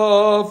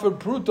Imta for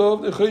Pruto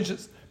of the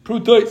Choshes.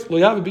 Prutois lo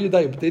yav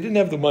b'Yadai, but they didn't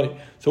have the money.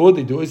 So what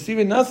they do is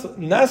even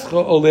nascha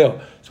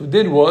oleo. So what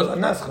they did was a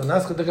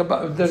nascha the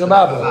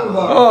Raba.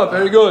 Oh,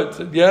 very good.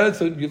 So,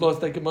 so you lost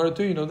that Gemara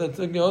too. You know that's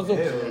also.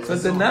 So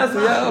the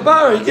nascha, a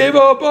bar. He gave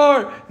a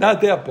bar,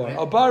 not that bar.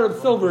 A bar of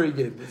silver he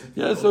gave.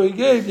 So he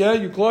gave.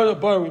 You call it a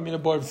bar. We mean a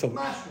bar of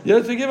silver.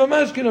 So he gave a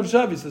mashkin of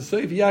shavis. So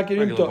if yakir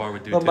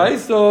imto,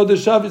 so the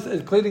shavis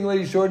is cleaning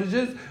lady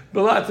shortages.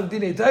 But lots of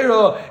dinei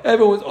Torah,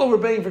 everyone was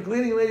overpaying for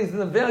cleaning ladies, and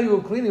the value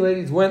of cleaning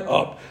ladies went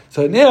up.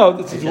 So now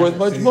this is worth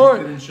much more.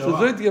 So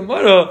Zot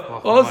Gemara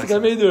also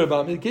got made the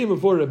Rabam. It came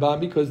before Rabam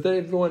because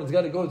everyone has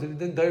got to go to the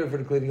din Torah for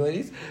the cleaning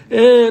ladies.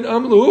 And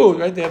Amlahu,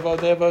 right? They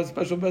have a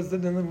special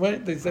president in the way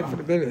they say for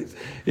the cleaning ladies.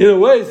 Either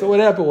way, so what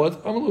happened was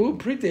Amlahu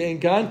Prite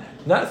Enkan,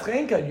 not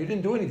Schenkan. You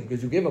didn't do anything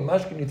because you gave a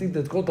mashkin. You think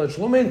that's called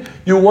Tashlumin.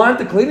 You want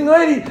the cleaning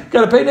lady?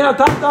 Got to pay now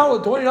top dollar,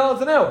 $20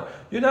 an hour.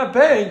 You're not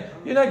paying.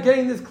 You're not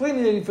getting this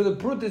cleaning lady for the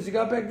prutas you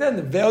got back then.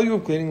 The value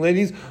of cleaning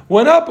ladies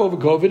went up over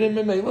COVID, and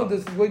Memela,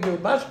 this is what you're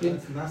mashkin.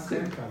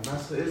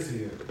 Nasa is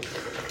here.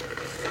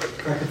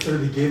 Can I consider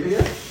he gave it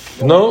yet?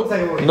 No,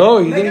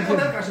 he didn't.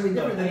 That should be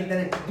different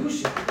than a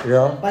Kiddushin.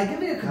 Yeah. By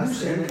giving a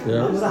Kiddushin with a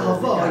Yeah.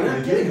 halva, you're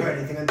not giving her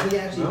anything until you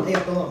actually pay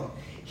up the loan.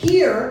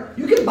 Here,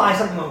 you can buy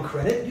something on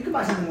credit. You can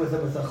buy something with a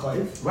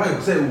chayv. Right.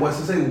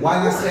 Why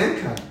Nasa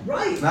Enkan?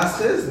 Right.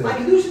 Nasa is My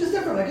there. Kiddushin is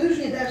different. My Kiddushin,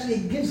 you have to actually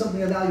give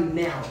something of value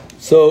now.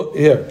 So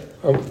here,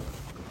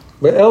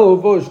 but El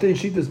Ovo stay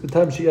sheetas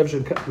b'tam she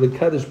avshe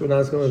lekadish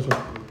b'naskam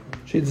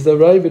sheetas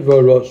arrive at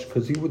Varosh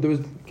because there was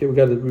okay. We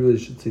really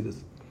should see this.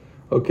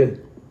 Okay.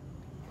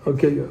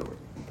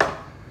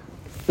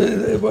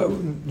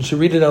 Should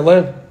read it out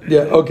loud?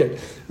 Yeah, okay.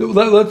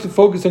 Let's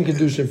focus on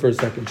Kiddushin for a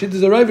second. She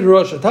does arrive at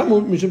Rosh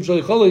Hashanah, Mishum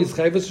Shalichola is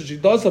chayvus, so she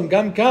does some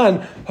gam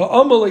kan,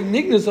 ha'amal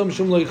nignasam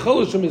shum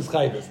loichola shum is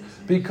chayvus.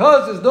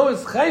 Because there's no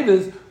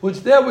chayvus,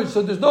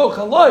 so there's no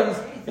chalais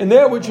in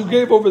there which you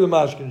gave over the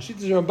mashkin. She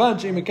does Ramban,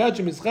 she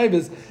mekachim is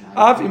chayvus,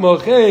 af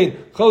imochein,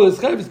 chol is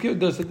chayvus,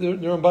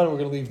 the Ramban we're going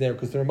to leave there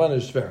because the Ramban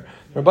is shver.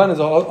 The Ramban is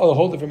a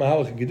whole different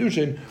mahalach in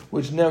Kiddushin,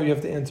 which now you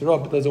have to answer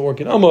up. It doesn't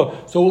work in Amma.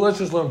 So let's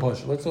just learn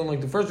Pasha. Let's learn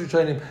like the first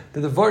training that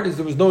the vart is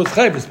there was no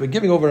chayvus, but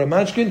giving over a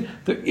mashkin,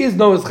 there is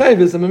no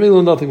chayvus, and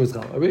Mamilo nothing was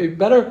chal. Are we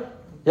better?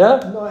 Yeah?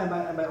 No, am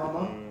I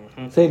Amma?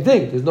 Same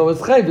thing. There's no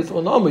chayvus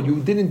on Amma.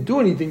 You didn't do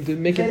anything to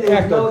make it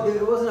act on.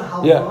 There wasn't a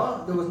halva.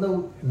 Yeah. There was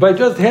no. By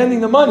just handing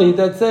the money,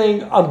 that's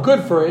saying I'm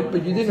good for it,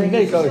 but you didn't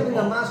make it. Giving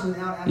the mashkin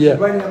without actually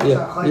writing up the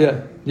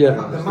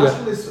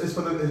mashkin is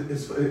for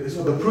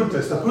the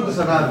prutas. The prutas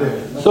are not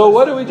there. So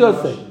what do we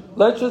just say?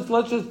 Let's just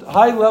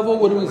high level.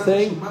 What are we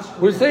saying?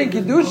 We're saying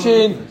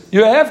Kiddushin.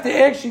 You have to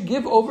actually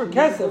give over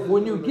kesef.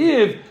 When you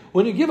give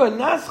a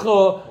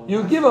nascha,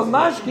 you give a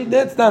mashkin.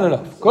 That's not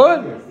enough.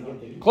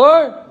 Good.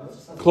 Klar.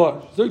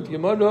 Zog the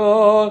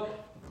Gemara.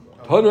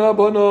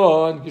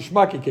 Tanabanon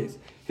Gishmaki case.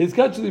 His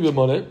kachli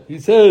b'moneh. He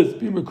says,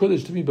 "Be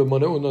mekudesh to me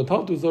b'moneh." When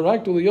taltu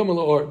zarak to the yom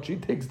or she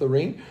takes the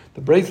ring,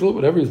 the bracelet,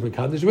 whatever he's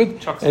mekadesh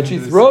with, and she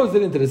throws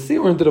it into the sea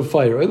or into the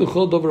fire.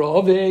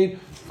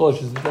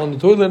 Flushes it on the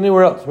toilet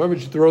anywhere else. Wherever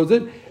she throws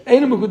it,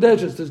 ain't a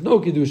mekudeshes. There's no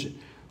kiddushin.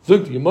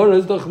 Zuk the Gemara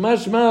is doch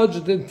mashma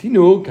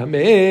tinu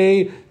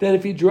kamei. Then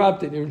if he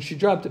dropped it, and she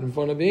dropped it in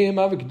front of him,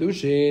 have a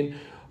kiddushin.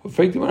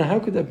 How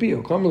could that be?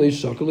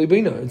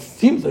 It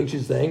seems like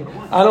she's saying,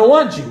 I don't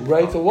want you,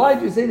 right? So why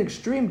do you say an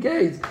extreme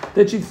case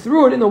that she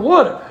threw it in the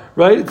water?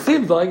 right? It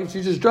seems like if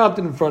she just dropped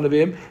it in front of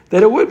him,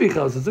 that it would be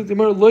chal. So it's like the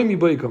Gemara, loy mi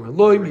boy kamer,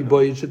 loy mi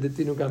boy should the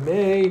tinu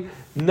kamei,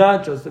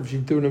 not just if she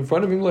threw it in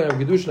front of him, loy have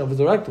Kiddushin of his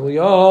oraktel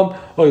yom,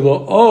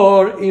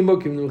 or imo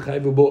kim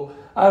l'chayvu bo.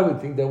 I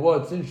would think that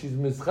what, since she's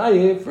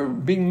mischayev for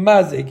being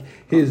mazik,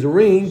 his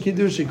ring,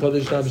 Kiddushin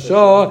Kodesh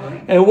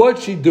Navshah, and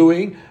what's she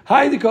doing?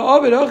 You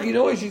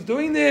know why she's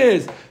doing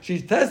this?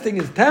 She's testing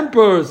his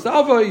temper.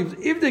 Sava,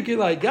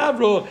 Ivdekilai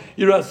Gavro,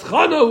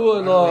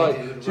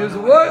 Yiraschana. She was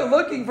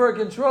looking for a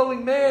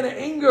controlling man,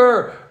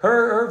 anger.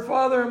 Her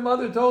father and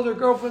mother told her,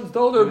 girlfriends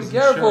told her, be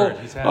careful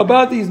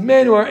about these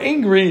men who are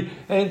angry.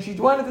 And she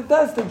wanted to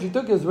test him. She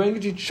took his ring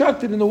and she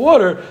chucked it in the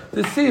water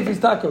to see if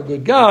he's not a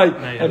good guy.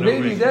 And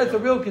maybe that's a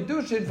real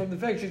Kiddushin from the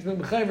fact she's been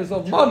mechayev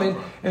herself mamin,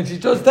 and she's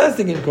just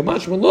testing him.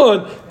 Kamash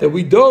Malon, that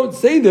we don't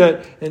say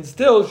that, and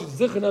still she's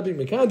zichah not being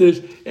mekadesh,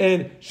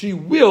 and she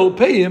will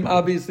pay him,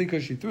 obviously,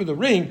 because she threw the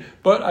ring,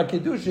 but a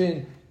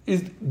Kiddushin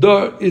is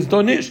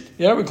donished.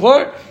 Yeah, we're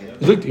clear?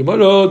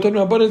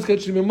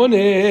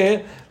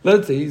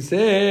 Let's say he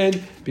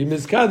said, be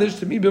miskadesh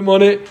to me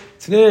b'moneh.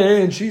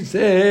 And she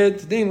said,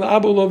 today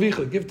la'abu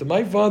lovicha, give to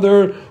my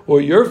father or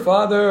your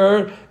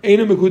father,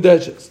 eina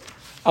mekudeshes.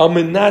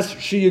 Almenas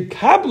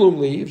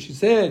sheyikablumli, if she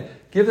said,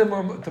 give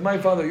them to my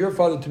father, your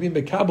father, to be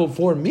mekabel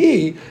for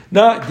me,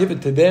 not give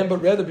it to them,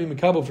 but rather be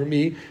mekabel for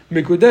me,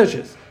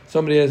 mekudeshes.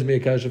 Somebody asked me a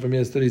kasha from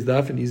yesterday's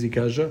daf, an easy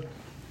kasha.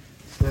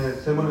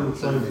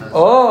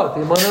 Oh, the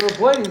man on the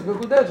plane is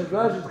mekudeshes.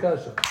 Rashi's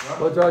kasha.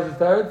 What's Rashi's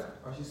tired?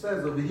 She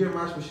says over here,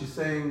 Mashma, she's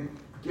saying,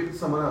 give it to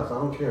someone else. I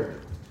don't care.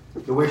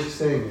 The way she's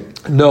saying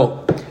it.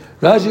 No.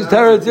 Rashi's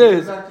tired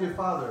is. Back to your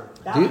father.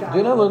 Do you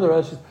not learn the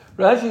Rashi?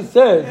 Rashi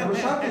says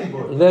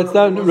that's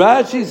not.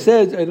 Rashi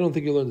says I don't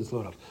think you learned this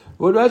load off.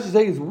 What Rashi is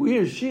saying is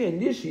where she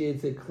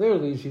initiates it,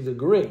 clearly she's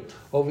agreeing.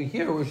 Over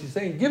here, where she's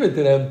saying give it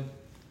to them,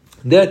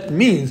 that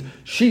means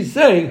she's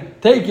saying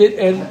take it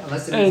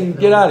and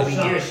get out of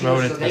here.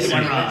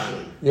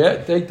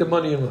 Yeah, take the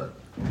money and run.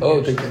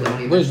 Oh, take the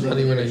money. Where's the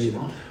money when I need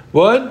it?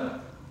 What?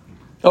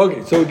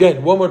 Okay, so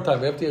again, one more time.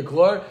 We have to get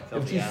clear.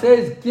 If she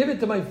says, give it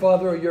to my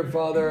father or your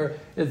father,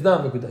 it's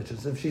not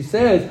Mekudeshes. If she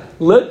says,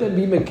 let them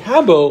be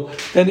Mekabel,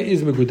 then it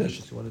is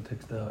Mekudeshes. You want to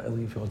text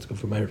Eli if you want to go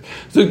for my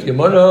Zuk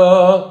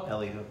Gemara.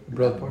 Eli,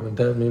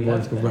 brother, maybe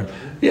wants to go for my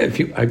yeah,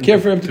 I care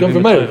for him to come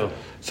for my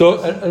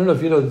So, I don't know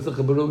if you know, this is a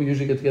chabura. We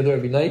usually get together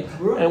every night.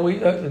 And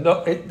we,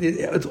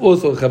 it's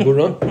also a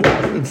chabura.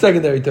 It's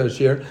secondary to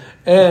share.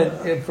 And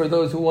for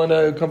those who want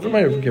to come for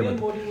my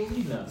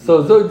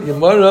so Zog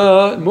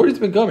Gemara, Morty's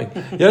been coming.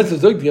 Yes, so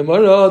Zog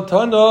Gemara,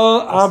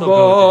 Tana,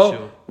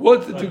 Abba.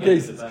 What's the two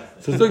cases?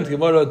 So Zog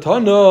Gemara,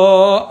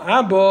 Tana,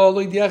 Abba,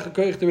 Loidiach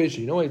Koyach Dereisha.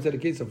 You know why it's a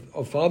case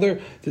of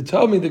father? To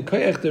tell me the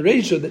Koyach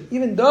Dereisha that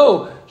even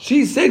though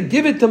she said,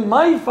 give it to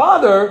my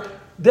father,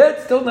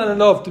 that's still not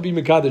enough to be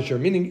Mekadesher.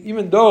 Meaning,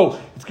 even though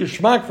it's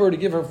geschmack for her to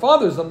give her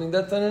father something,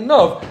 that's not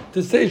enough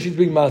to say she's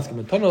being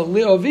masculine. That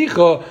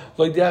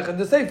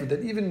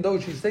even though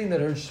she's saying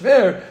that her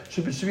shver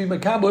should be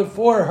Mekabel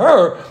for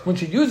her, when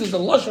she uses the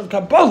lush of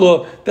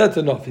Kabbalah, that's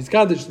enough. He's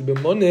Kadesh to be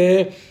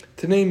moneh,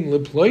 to name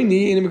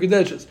Leploini in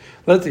Mekadeshes.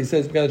 Let's say he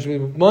says Kadesh to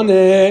be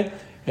moneh,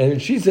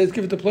 and she says,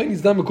 give it to Pliny,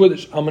 it's not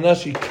Mekudesh.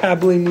 Amanashi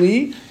kablim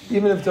li,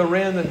 even if it's a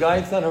random guy,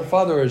 it's not her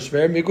father or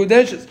shver,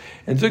 Mekudeshes.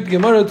 And so the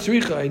Gemara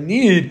Tzricha, I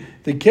need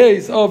the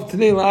case of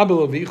Tnei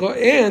La'abel Avicha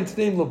and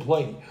Tnei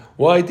L'Pliny.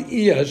 Why the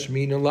Iyash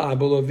mean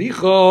La'abel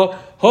Avicha?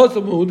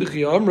 Hosam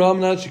Udichi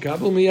Amram Nashi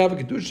kablim li have a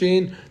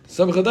Kiddushin.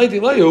 Samachadaiti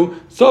Layu,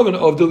 Sovereign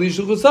of the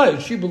Lishul Chasai.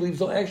 She believes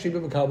they'll actually be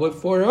Mekabel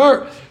for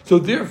her. So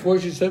therefore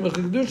she said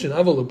Mechadushin.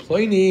 Aval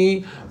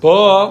L'Pliny.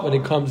 But when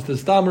it comes to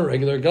Stam, a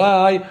regular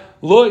guy,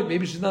 Lloyd,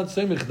 maybe she's not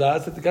saying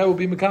Mechdas, that the guy will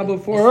be Mekabel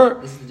for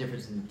her. This is the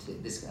difference in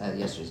this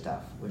yesterday's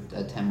stuff with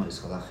Tema is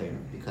collaterals,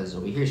 because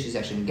over here she's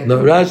actually getting.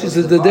 No, Rashi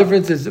says the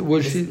difference is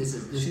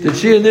did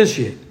she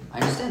initiate? I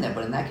understand that,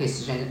 but in that case,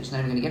 she's not even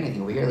going to get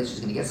anything. Over here, she's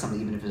going to get something,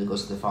 even if it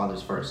goes to the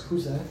father's first.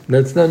 Who's that?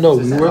 That's not, no.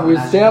 We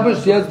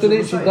established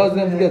yesterday she doesn't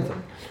have to get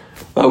them.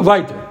 Oh,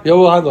 weiter. Yeah,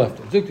 we'll have left.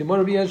 And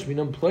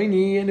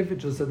if it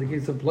just said the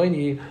case of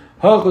Pliny,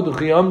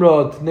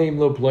 name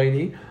lo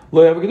Pliny,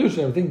 lo have a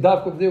Kiddushin. I think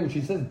Dafka over there, when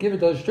she says give it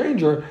to a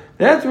stranger,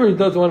 that's where he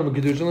doesn't want him a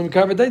Kiddushin. Let me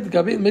carve it down.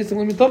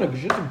 Because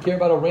she doesn't care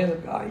about a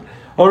random guy.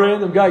 A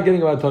random guy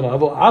getting about Tana.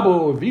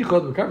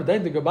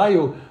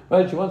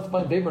 Right? She wants to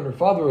find favor on her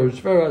father or her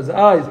shver's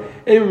eyes.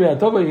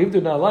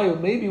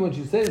 Maybe when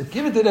she says,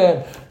 give it to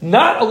them,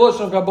 not a Losh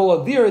of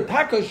Kabbalah, their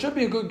Taka should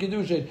be a good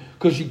Kiddushin,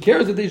 because she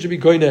cares that they should be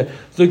koineh.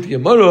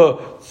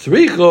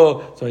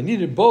 So I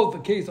needed both the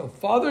case of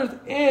fathers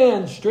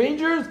and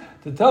strangers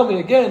to tell me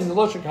again, the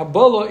Losh of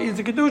Kabbalah is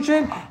a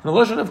Kiddushin, and the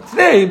Losh of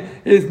Tneim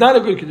is not a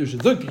good Kiddushin.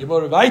 Zuk the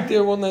Gemara, right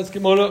there, one last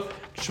Gemara.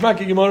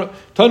 Shmaki Gemara,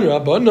 Tanu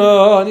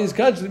Rabbanah, and he's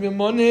catching the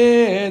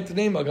money to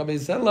name Agabe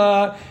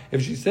Selah.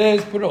 If she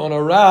says, put it on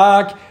a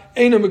rack,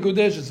 ain't no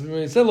Mikudeshes,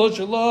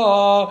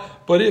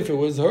 but if it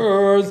was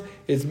hers,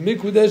 it's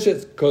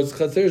Mikudeshes, because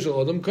Chaser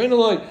Shel Adam kind of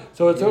like,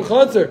 so it's her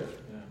Chaser.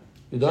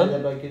 You done?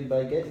 By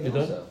getting you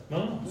done?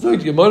 No. So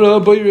Gemara,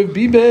 by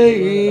Rabbi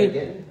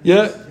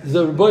Yeah,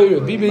 the boy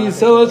Bibi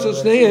Sela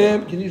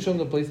Shneim. Can you show him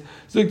the place?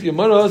 Zuk the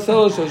Gemara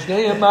Sela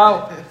Shneim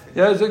out.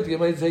 Yeah, Zuk the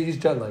might say he's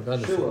jet lag.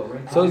 So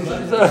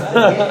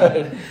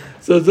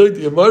Zuk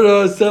the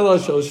Gemara Sela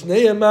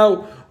Shneim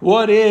out.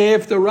 What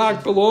if the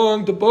rock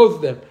belonged to both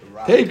of them?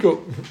 Take it.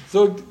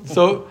 So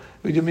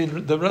you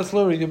mean the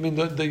wrestler, or you mean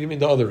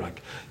the other rock?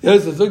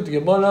 Yes, Zuk the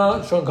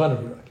Gemara Sean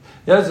Connery rock.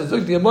 Yes,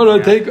 Zuk the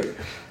Gemara take it.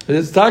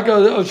 It's taka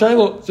of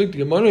Shiloh. Zuk the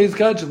Gemara is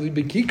kachli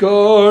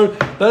bekikor.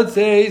 Let's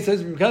say he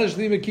says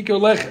kachli bekikor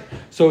lechem.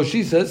 So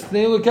she says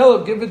snei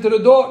lekelev, give it to the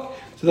dog.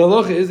 So the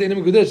halacha is ain't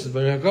mekudeshes,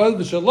 but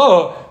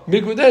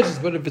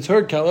but if it's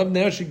her kelev,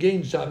 now she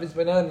gains shavis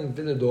by not having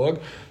the dog.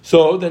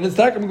 So then it's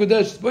taka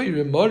mekudeshes. But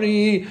you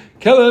remari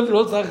kelev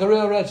rotzach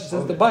harei. She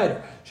says the biter.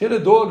 She had a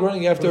dog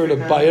running after her to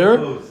bite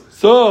her.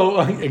 So,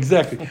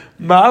 exactly.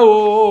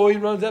 Mao, he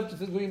runs after,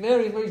 says, we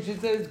married. She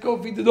says,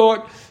 go feed the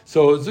dog.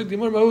 So, do we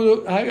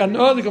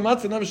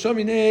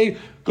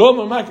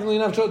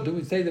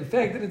say the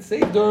fact that it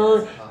saved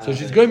her? So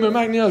she's going to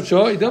no,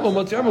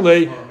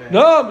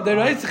 but they're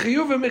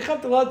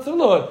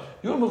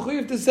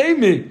you're to save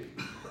me.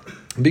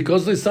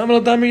 Because the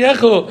Samal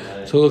Damiyecho.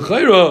 So the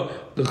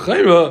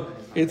Chayra,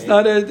 it's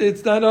not a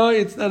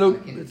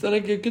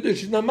Kiddush.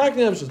 She's not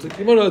Maknev. She's like,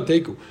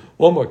 Teku.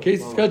 One more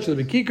case. Let's say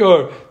he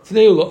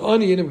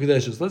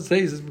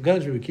says,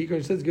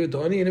 he says, give it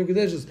to Ani and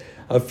Kedeshes.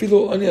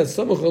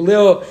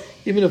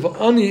 Even if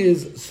Ani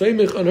is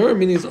Seimich on her,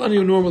 meaning it's Ani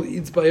who normally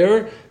eats by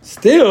her,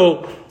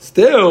 still, it's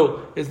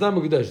not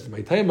Mekudeshes.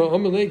 My time,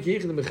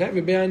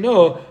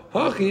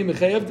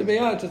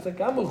 just like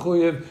I'm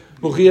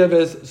Mechuyev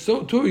as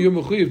so too you're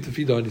Mechuyev to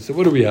feed Ani. So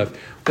what do we have? We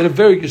had a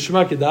very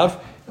Geshmak Edaf.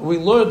 We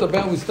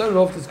started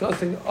off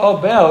discussing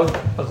about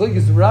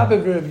Machlokes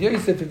Raba and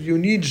Yosef. If you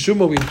need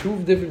shuma, we have two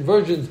different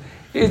versions.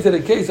 Is it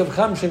a case of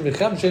chamshin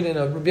v'chamshin and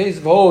Rabbi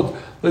Yosef holds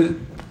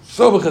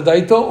shova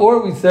chadaita, or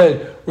we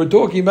said we're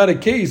talking about a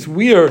case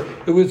where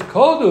it was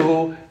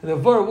koduhu and the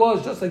word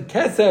was just like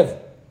kesef.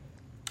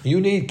 You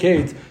need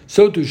kates.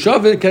 So to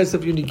shava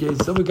kesef, you need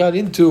kates. So we got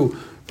into.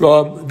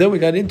 Then we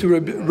got into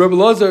Rebbe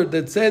Lazar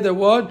that said that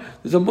what?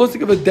 There's a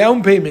musik of a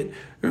down payment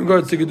in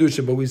regards to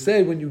Kiddushin. But we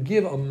say when you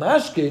give a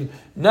mashkin,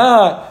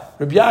 not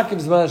Rabbi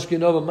Yaakov's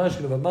mashkin of a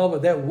mashkin of a malva,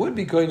 that would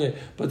be koine.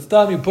 But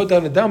still, you put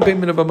down a down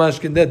payment of a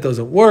mashkin, that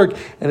doesn't work.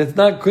 And it's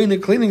not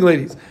cleaning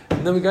ladies.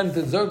 And then we got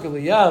into Zerka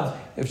Liyam.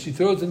 If she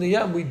throws in the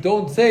yam, we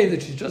don't say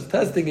that she's just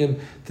testing him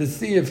to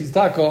see if he's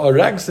taka or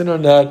raksin or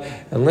not.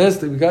 And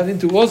lastly, we got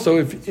into also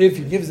if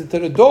he gives it to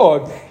the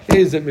dog,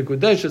 is it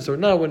mikudeshes or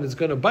not when it's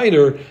going to bite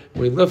her?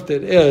 We left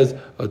it as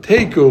a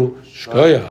teku shkaya.